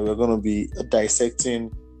topics that we're going to be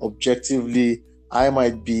dissecting objectively. I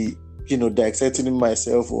might be, dissecting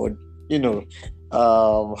myself, or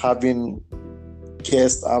having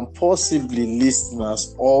guests and possibly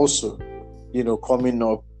listeners also, coming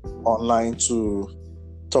up online to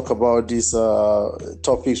talk about these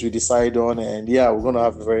topics we decide on. And yeah, we're going to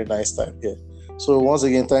have a very nice time here. So once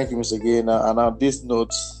again, thank you, Mr. Gena. And on this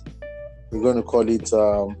note, we're going to call it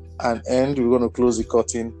an end. We're going to close the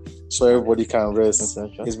curtain so everybody can rest.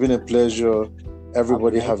 It's been a pleasure.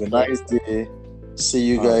 Everybody have a nice day. See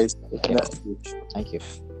you guys next week. Thank you.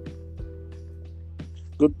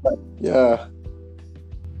 Goodbye. Yeah.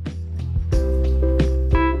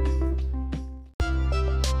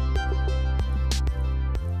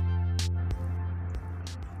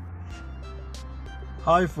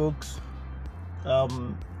 Hi folks,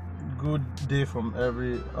 good day from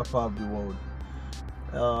every part of the world.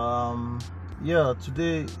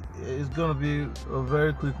 Today is gonna be a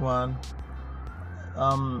very quick one.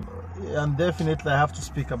 And definitely I have to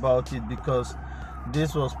speak about it because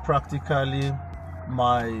this was practically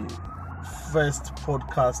my first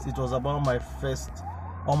podcast. It was about my first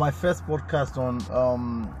podcast on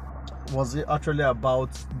was it actually about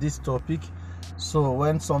this topic. So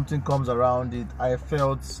when something comes around it, I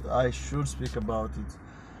felt I should speak about it.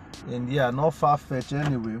 And yeah, not far-fetched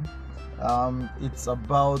anyway. It's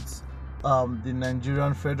about the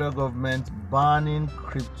Nigerian federal government banning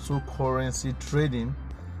cryptocurrency trading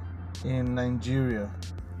in Nigeria.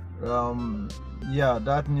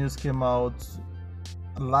 That news came out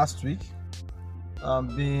last week,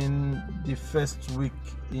 being the first week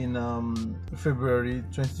in February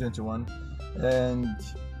 2021. And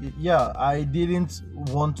I didn't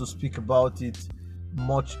want to speak about it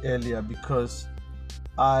much earlier because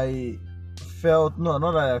I felt, no,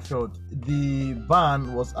 not that I felt, the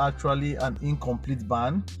ban was actually an incomplete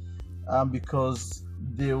ban, because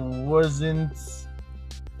there wasn't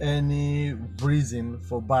any reason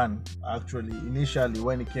for ban actually initially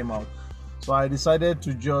when it came out. So I decided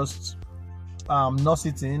to just not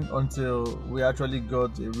sit in until we actually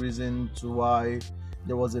got a reason to why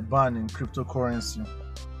there was a ban in cryptocurrency.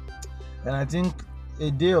 And I think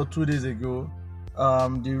a day or 2 days ago,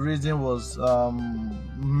 the reason was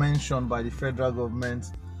mentioned by the federal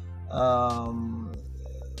government,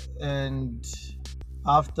 and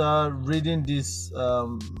after reading these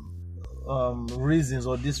reasons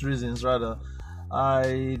rather,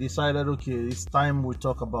 I decided, okay, it's time we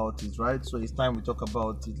talk about it, right? So it's time we talk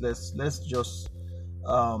about it. Let's just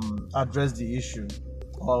address the issue,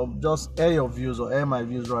 or just air your views, or air my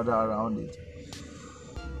views rather, around it.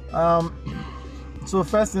 So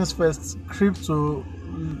first things first,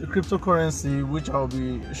 cryptocurrency, which I'll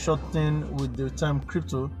be shortening with the term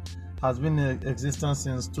crypto, has been in existence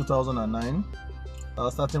since 2009,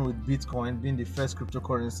 starting with Bitcoin being the first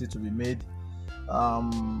cryptocurrency to be made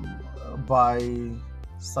by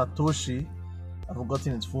Satoshi. I've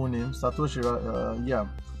forgotten its full name, Satoshi.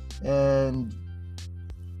 And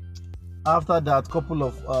after that, couple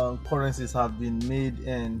of currencies have been made,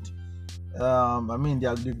 and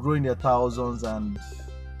they grow in their thousands and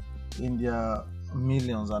in their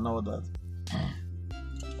millions and all that.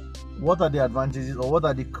 What are the advantages, or what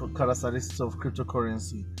are the characteristics of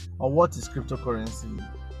cryptocurrency, or what is cryptocurrency?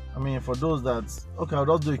 For those that, okay, I'll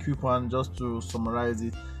just do a quick one just to summarize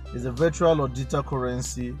it. It's a virtual or digital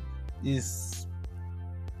currency. It's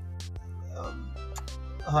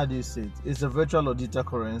how do you say it? It's a virtual or digital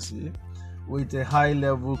currency with a high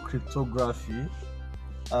level cryptography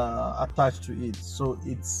attached to it, so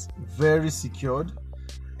it's very secured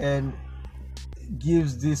and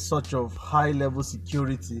gives this sort of high level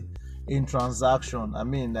security in transaction.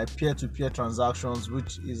 Like peer-to-peer transactions,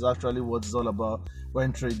 which is actually what it's all about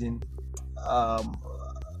when trading,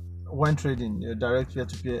 direct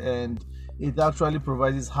peer-to-peer, and it actually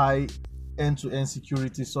provides high end-to-end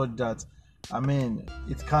security such that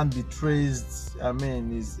it can't be traced.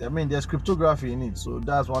 There's cryptography in it, so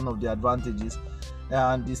that's one of the advantages.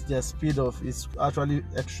 And it's the speed of it's actually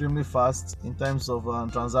extremely fast in terms of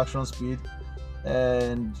transaction speed.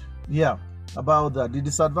 And about that, the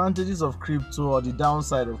disadvantages of crypto, or the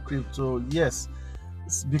downside of crypto, yes,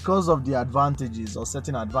 it's because of the advantages or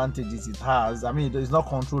certain advantages it has. It's not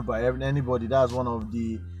controlled by anybody. That's one of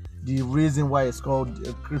the reason why it's called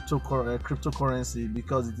a cryptocurrency,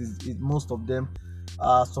 because most of them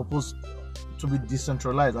are supposed to be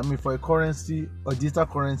decentralized. For a currency, a digital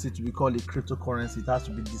currency, to be called a cryptocurrency, it has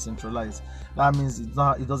to be decentralized. That means it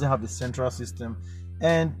doesn't have a central system,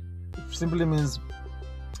 and it simply means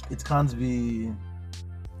it can't be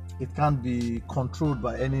controlled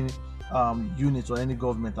by any unit or any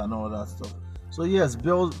government and all that stuff. So yes,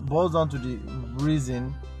 boils down to the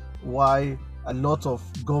reason why a lot of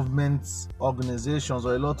government organizations,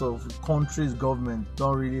 or a lot of countries' government,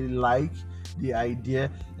 don't really like the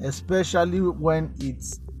idea, especially when it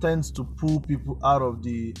tends to pull people out of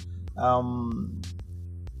the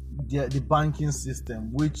banking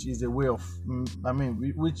system, which is a way of,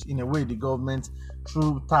 which in a way the government,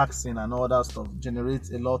 through taxing and all that stuff,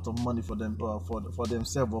 generates a lot of money for them, for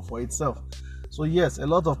themselves or for itself. So yes, a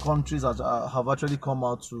lot of countries have actually come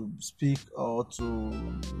out to speak or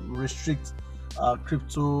to restrict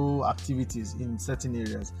crypto activities in certain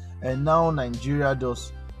areas, and now Nigeria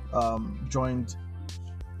just joined,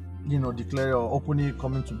 declare or openly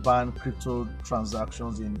coming to ban crypto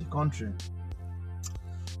transactions in the country.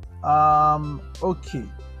 Okay,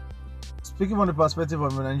 speaking from the perspective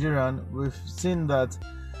of a Nigerian, we've seen that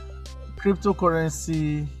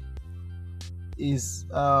cryptocurrency is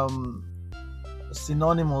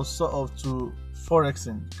synonymous sort of to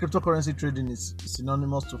forexing. Cryptocurrency trading is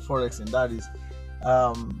synonymous to forexing. That is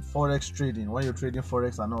forex trading, when you're trading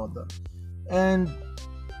forex and all that. And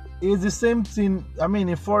it's the same thing. I mean,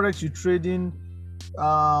 in forex, you're trading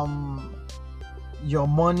your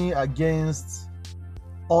money against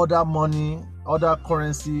other money, other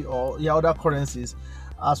currency, or other currencies,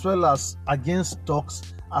 as well as against stocks,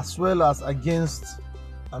 as well as against,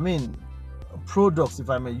 I mean, products, if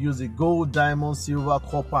I may use it, gold, diamond, silver,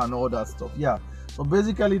 copper, and all that stuff. Yeah. So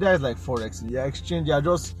basically, that is like forex. Yeah, exchange. Yeah,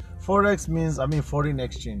 just forex means, I mean, foreign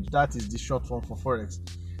exchange. That is the short form for forex.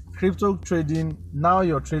 Crypto trading, now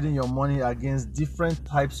you're trading your money against different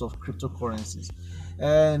types of cryptocurrencies.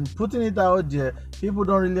 And putting it out there, people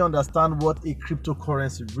don't really understand what a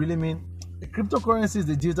cryptocurrency really means. A cryptocurrency is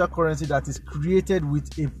the digital currency that is created with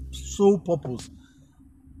a sole purpose.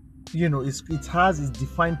 You know, it has its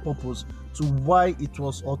defined purpose to why it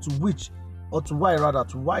was, or to why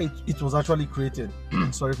it was actually created.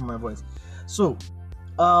 Sorry for my voice. So,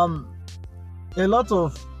 a lot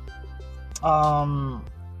of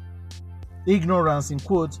ignorance in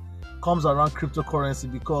quotes comes around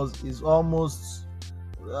cryptocurrency, because it's almost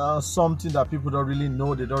something that people don't really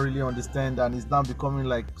know, they don't really understand, and it's now becoming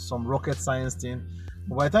like some rocket science thing.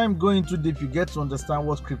 But by the time going too deep, you get to understand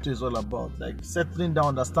what crypto is all about, like settling down,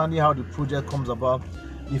 understanding how the project comes about,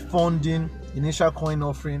 the funding, initial coin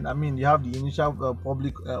offering. I mean, you have the initial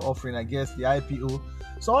public offering, I guess, the IPO.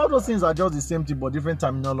 So all those things are just the same thing but different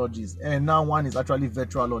terminologies, and now one is actually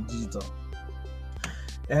virtual or digital.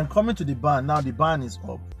 And coming to the ban, now the ban is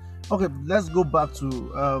up. Okay, let's go back to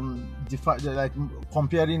like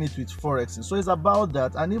comparing it with forex. So it's about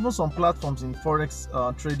that, and even some platforms in forex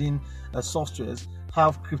trading softwares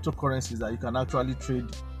have cryptocurrencies that you can actually trade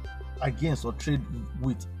against or trade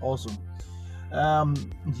with also.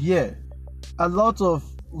 Yeah, a lot of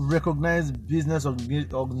recognized business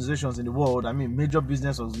organizations in the world, I mean major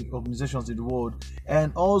business organizations in the world,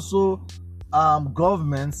 and also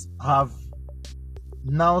governments have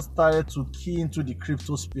now started to key into the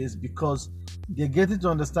crypto space, because they're getting to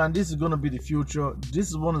understand this is going to be the future. This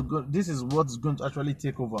is what's going to actually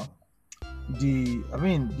take over. The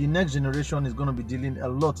next generation is going to be dealing a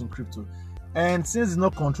lot in crypto, and since it's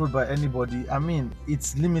not controlled by anybody, I mean,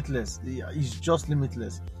 it's limitless. It's just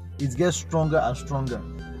limitless. It gets stronger and stronger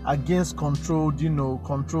against controlled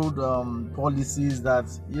policies that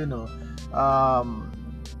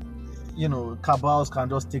cabals can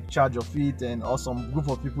just take charge of it, and or some group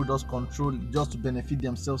of people just control just to benefit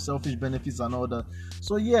themselves, selfish benefits and all that.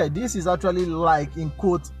 So yeah, this is actually like, in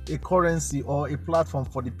quote, a currency or a platform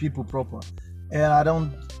for the people proper, and I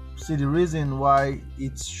don't see the reason why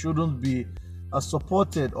it shouldn't be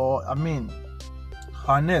supported, or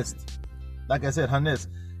harnessed. Like I said, harnessed.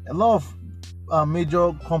 A lot of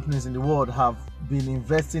major companies in the world have been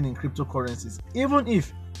investing in cryptocurrencies. Even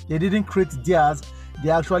if they didn't create theirs,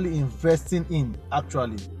 they're actually investing in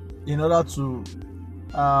order to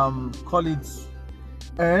call it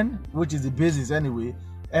earn, which is the basis anyway,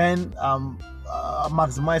 and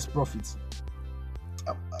maximize profits.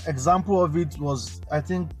 Example of it was, I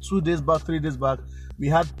think 3 days back, we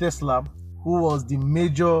had Tesla, who was the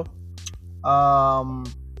major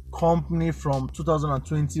company from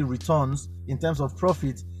 2020 returns in terms of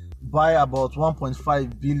profit, by about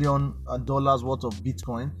 $1.5 billion worth of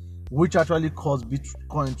Bitcoin, which actually caused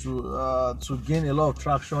Bitcoin to gain a lot of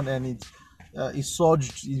traction, and it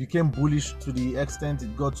surged. It became bullish to the extent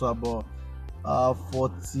it got to about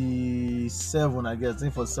 47, I guess, I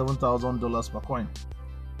think, for $7,000 per coin,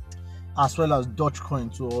 as well as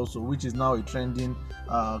Dogecoin too, also, which is now a trending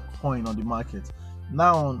coin on the market.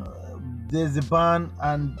 Now there's a ban,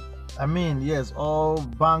 and I mean, yes, all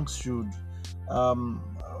banks should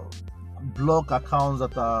block accounts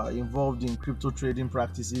that are involved in crypto trading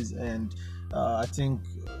practices, and I think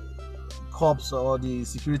cops or the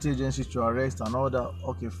security agencies to arrest and all that.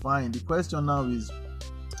 Okay, fine. The question now is,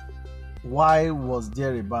 why was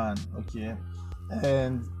there a ban? Okay,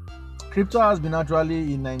 and crypto has been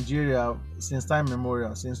actually in Nigeria since time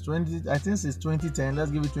memorial, since 2010.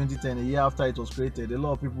 Let's give it 2010, a year after it was created. A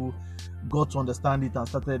lot of people got to understand it and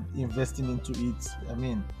started investing into it. I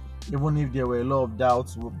mean, even if there were a lot of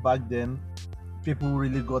doubts back then, people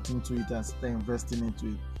really got into it and started investing into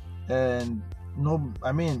it. And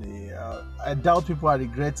I doubt people are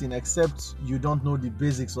regretting, except you don't know the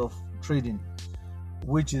basics of trading,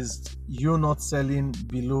 which is you not selling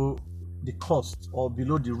below the cost or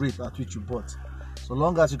below the rate at which you bought. So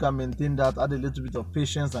long as you can maintain that, add a little bit of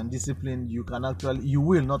patience and discipline, you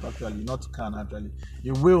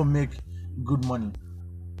will make good money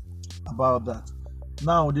about that.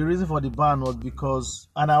 Now, the reason for the ban was because,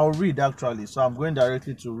 and I'll read actually, so I'm going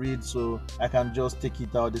directly to read so I can just take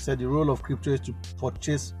it out. They said the role of crypto is to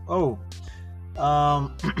purchase.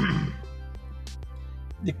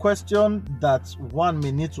 The question that one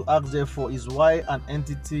may need to ask therefore is why an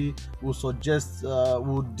entity will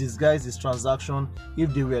would disguise its transaction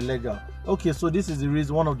if they were legal. Okay, so this is the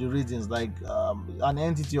reason, one of the reasons, like an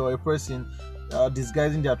entity or a person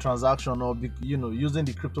disguising their transaction or using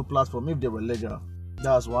the crypto platform if they were legal.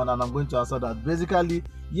 That's one, and I'm going to answer that. Basically,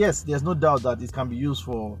 yes, there's no doubt that it can be used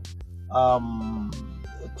for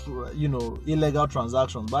illegal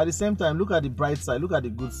transactions, but at the same time, look at the bright side, look at the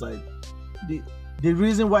good side. The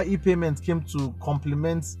reason why e-payment came to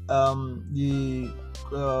complement the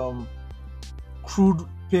crude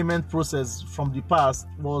payment process from the past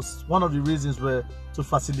was one of the reasons were to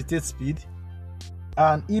facilitate speed,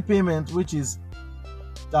 and e-payment, which is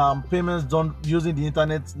payments done using the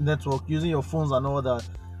internet network, using your phones and all that,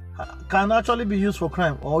 can actually be used for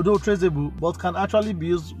crime, although traceable, but can actually be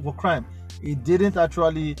used for crime. It didn't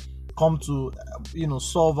actually come to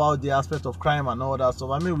solve out the aspect of crime and all that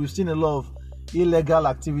stuff. I mean, we've seen a lot of illegal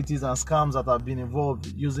activities and scams that have been involved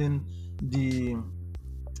using the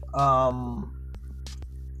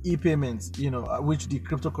e-payments, which the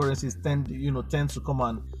cryptocurrencies tend to come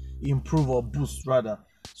and improve or boost rather.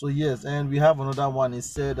 So yes, and we have another one. It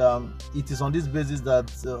said it is on this basis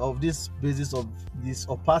that of this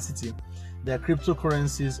opacity, that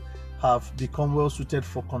cryptocurrencies have become well suited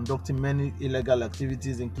for conducting many illegal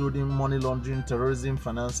activities, including money laundering, terrorism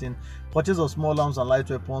financing, purchase of small arms and light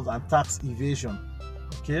weapons, and tax evasion.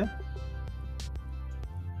 Okay.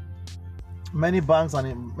 Many banks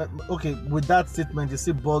with that statement, it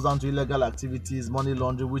still boils down to illegal activities, money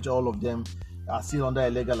laundering, which all of them are still under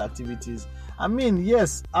illegal activities. I mean,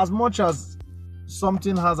 yes, as much as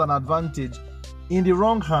something has an advantage, in the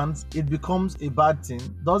wrong hands, it becomes a bad thing.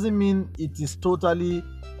 Doesn't mean it is totally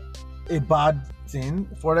a bad thing.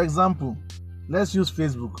 For example, let's use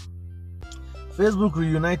Facebook. Facebook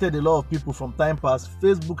reunited a lot of people from time past.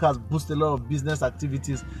 Facebook has boosted a lot of business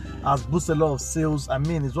activities, has boosted a lot of sales. I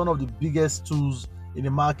mean, it's one of the biggest tools in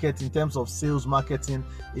the market in terms of sales marketing,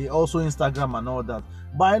 also Instagram and all that.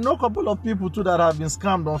 But I know a couple of people too that have been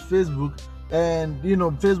scammed on Facebook, and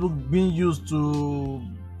Facebook being used to,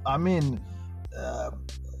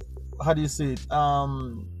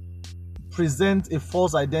 present a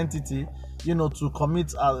false identity, to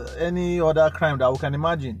commit any other crime that we can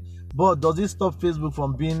imagine. But does it stop Facebook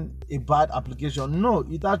from being a bad application? No,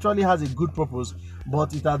 it actually has a good purpose,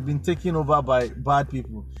 but it has been taken over by bad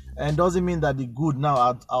people. And doesn't mean that the good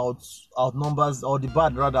now outnumbers, or the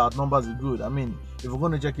bad rather outnumbers the good. I mean, if we're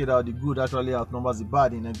going to check it out, the good actually outnumbers the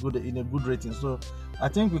bad in a good rating. So I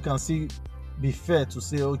think we can be fair to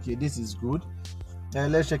say, okay, this is good.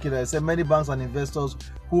 Let's check it out. I said many banks and investors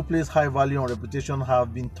who place high value on reputation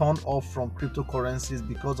have been turned off from cryptocurrencies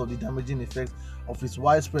because of the damaging effects of its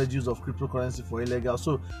widespread use of cryptocurrency for illegal.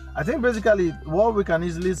 So I think basically what we can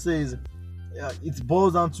easily say is it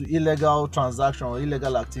boils down to illegal transaction or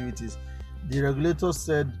illegal activities. The regulator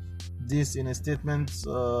said this in a statement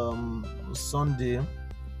Sunday,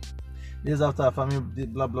 days after affirming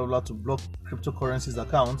blah blah blah to block cryptocurrencies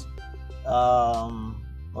accounts.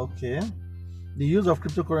 Okay. The use of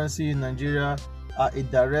cryptocurrency in Nigeria are a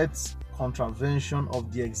direct contravention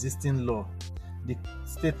of the existing law. The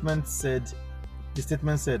statement said,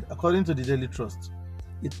 according to the Daily Trust,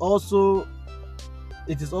 it is also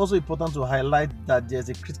important to highlight that there is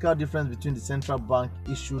a critical difference between the central bank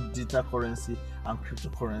issued digital currency and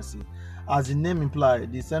cryptocurrency. As the name implies,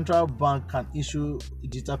 the central bank can issue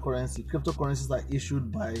digital currency. Cryptocurrencies are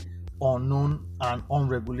issued by unknown and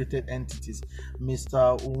unregulated entities,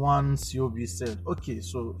 Mr. Wan Siobi said. Okay,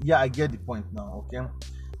 so yeah, I get the point now. Okay,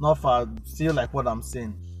 not far, still like what I'm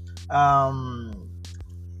saying.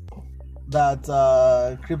 That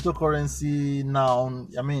cryptocurrency now,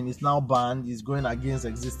 it's now banned, it's going against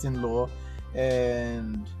existing law,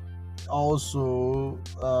 and also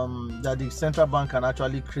that the central bank can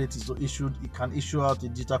actually create it can issue out a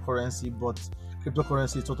digital currency, but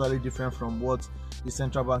cryptocurrency is totally different from what the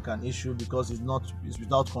central bank can issue because it's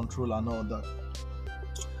without control and all that.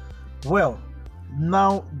 Well,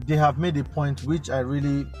 now they have made a point which I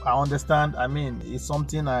understand. It's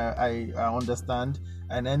something I understand,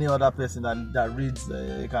 and any other person that reads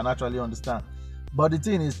can actually understand. But the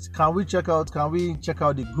thing is, can we check out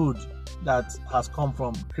the good that has come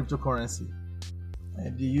from cryptocurrency,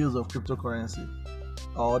 the use of cryptocurrency,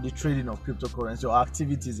 or the trading of cryptocurrency, or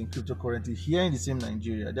activities in cryptocurrency here in the same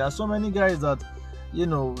Nigeria? There are so many guys that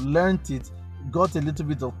learned it, got a little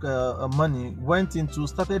bit of money, went into,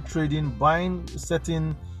 started trading, buying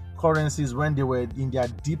certain currencies when they were in their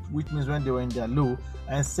deep, which means when they were in their low,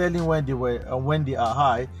 and selling when they are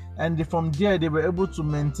high, and from there they were able to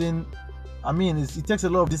maintain. I mean, it takes a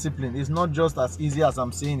lot of discipline. It's not just as easy as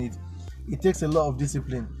I'm saying it. It takes a lot of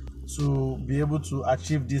discipline to be able to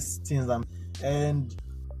achieve these things, and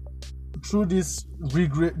through this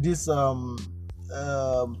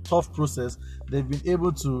tough process, they've been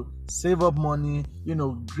able to save up money,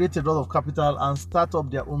 create a lot of capital and start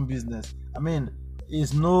up their own business. I mean,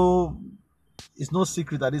 it's no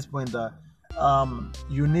secret at this point that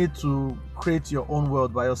you need to create your own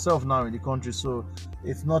world by yourself now in the country. So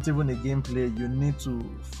it's not even a gameplay. You need to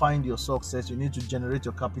find your success. You need to generate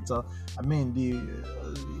your capital. I mean,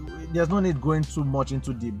 there's no need going too much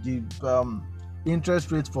into the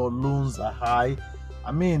interest rates for loans are high.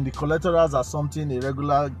 I mean, the collaterals are something a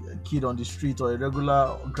regular kid on the street or a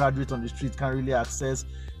regular graduate on the street can't really access.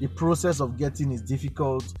 The process of getting is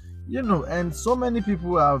difficult, and so many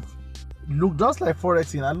people have looked just like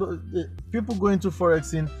Forexing. People go into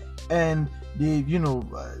Forexing and they,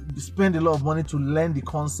 spend a lot of money to learn the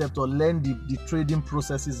concept or learn the trading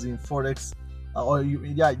processes in Forex,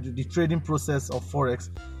 the trading process of Forex,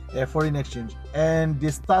 foreign exchange, and they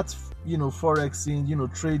start, Forexing,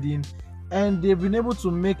 trading. And they've been able to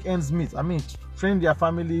make ends meet. I mean, train their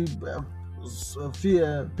family,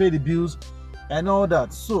 pay the bills, and all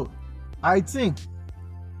that. So, I think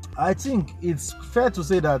it's fair to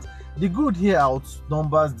say that the good here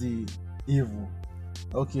outnumbers the evil.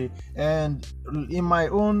 Okay, and in my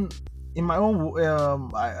own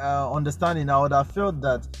understanding, I would have felt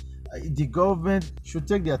that the government should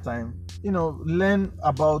take their time, learn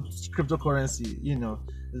about cryptocurrency,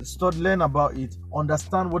 learn about it,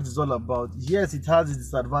 understand what it's all about. Yes, it has its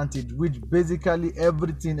disadvantage, which basically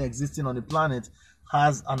everything existing on the planet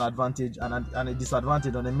has an advantage and a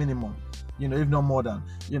disadvantage on a minimum, if not more than,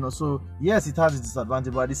 so yes, it has its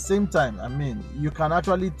disadvantage, but at the same time, I mean, you can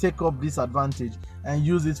actually take up this advantage and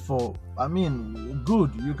use it for,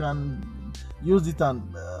 good. You can use it and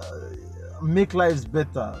make lives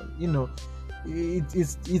better.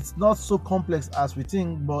 It's not so complex as we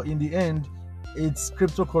think, but in the end, it's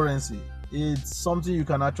cryptocurrency. It's something you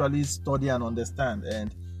can actually study and understand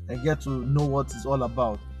and get to know what it's all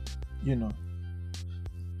about.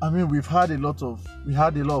 I mean, we had a lot of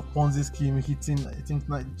Ponzi scheme hitting, I think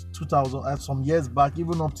 2000 some years back.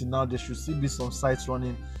 Even up to now, there should still be some sites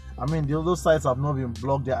running. I mean, those sites have not been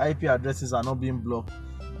blocked. Their IP addresses are not being blocked.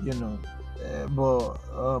 But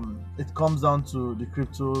it comes down to the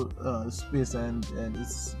crypto space, and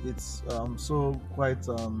it's so quite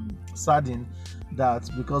saddening that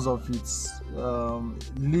because of its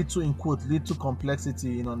little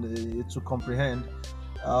complexity to comprehend,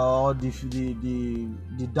 or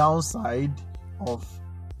the downside of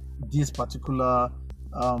this particular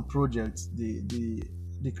project, the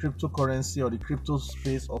cryptocurrency or the crypto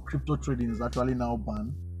space or crypto trading is actually now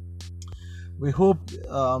banned. We hope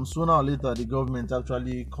sooner or later the government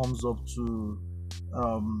actually comes up to,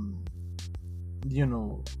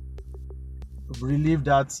 relieve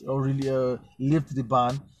that or really lift the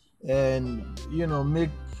ban, and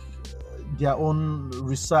make their own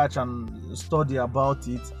research and study about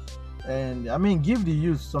it, and I mean, give the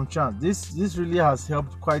youth some chance. This really has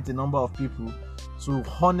helped quite a number of people to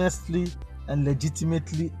honestly and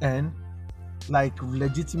legitimately earn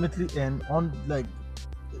on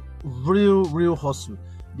real hustle.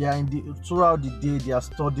 They are throughout the day, they are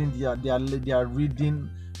studying, they are reading,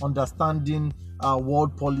 understanding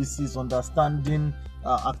world policies, understanding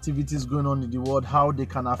activities going on in the world, how they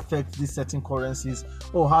can affect these certain currencies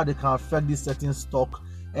or how they can affect this certain stock,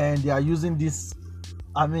 and they are using these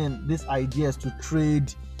ideas to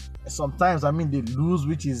trade. Sometimes they lose,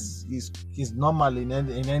 which is normal in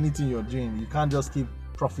anything you're doing. You can't just keep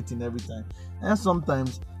profiting every time, and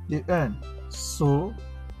sometimes they earn. So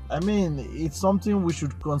it's something we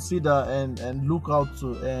should consider and look out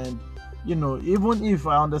to. And even if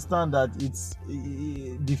I understand that it's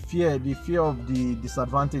the fear of the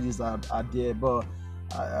disadvantages are there, but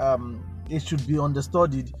it should be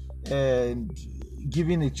understudied and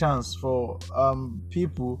given a chance for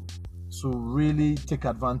people to really take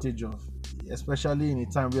advantage of, especially in a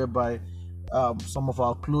time whereby some of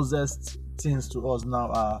our closest things to us now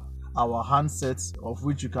are our handsets, of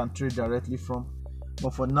which you can trade directly from.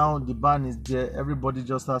 But for now, the ban is there. Everybody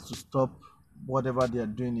just has to stop whatever they are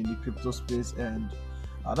doing in the crypto space, and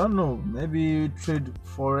I don't know, maybe trade on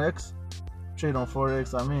Forex.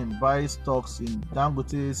 Buy stocks in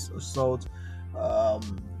Dangote's Salt,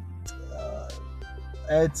 Airtel,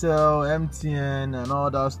 MTN, and all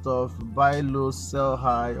that stuff. Buy low, sell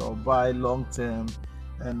high, or buy long term,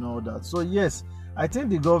 and all that. So yes, I think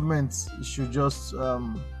the government should just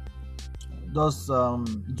just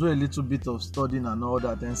do a little bit of studying and all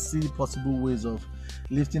that, and see possible ways of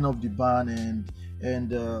lifting up the ban,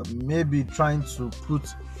 and maybe trying to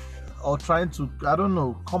I don't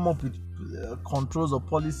know, come up with controls or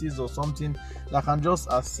policies or something that can just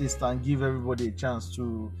assist and give everybody a chance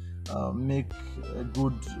to make a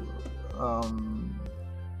good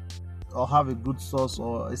or have a good source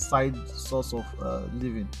or a side source of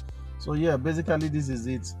living. So yeah, basically this is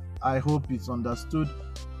it. I hope it's understood.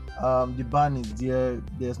 The ban is there.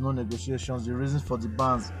 There's no negotiations. The reasons for the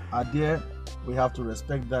bans are there. We have to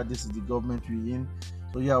respect that. This is the government we're in.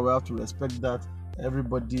 So yeah, we have to respect that.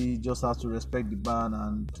 Everybody just has to respect the ban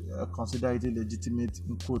and consider it a legitimate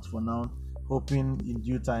input for now. Hoping in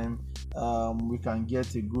due time we can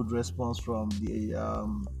get a good response from the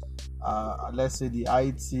let's say the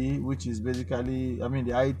IT, which is basically,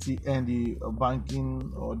 the IT and the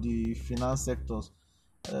banking or the finance sectors,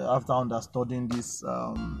 after understanding this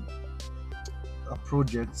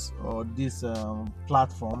projects or this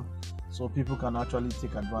platform, so people can actually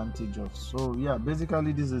take advantage of. So yeah,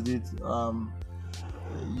 basically this is it.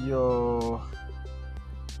 Your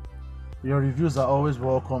reviews are always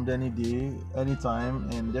welcomed any day, anytime,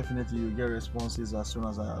 and definitely you get responses as soon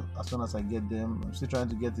as I get them. I'm still trying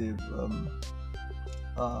to get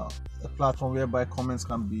a platform whereby comments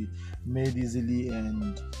can be made easily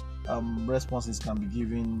and responses can be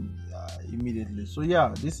given immediately. So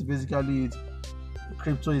yeah, this is basically it.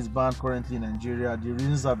 Crypto is banned currently in Nigeria. The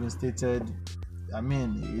reasons have been stated.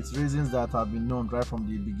 It's reasons that have been known right from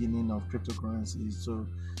the beginning of cryptocurrencies. So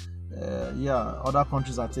other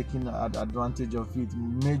countries are taking advantage of it.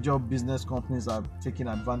 Major business companies are taking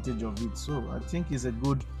advantage of it. So I think it's a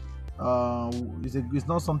good it's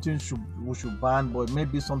not something we should ban, but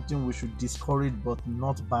maybe something we should discourage but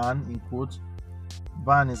not ban, in quotes.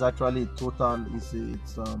 Ban is actually total.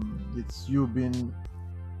 It's you being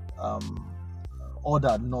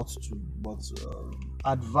ordered not to, but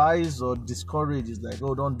advise or discourage is like,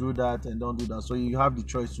 oh, don't do that and don't do that. So you have the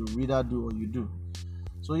choice to either do or you do.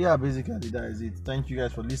 So yeah, basically that is it. Thank you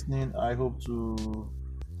guys for listening. I hope to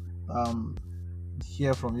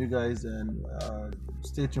hear from you guys, and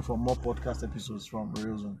stay tuned for more podcast episodes from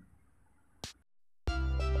Real Zone.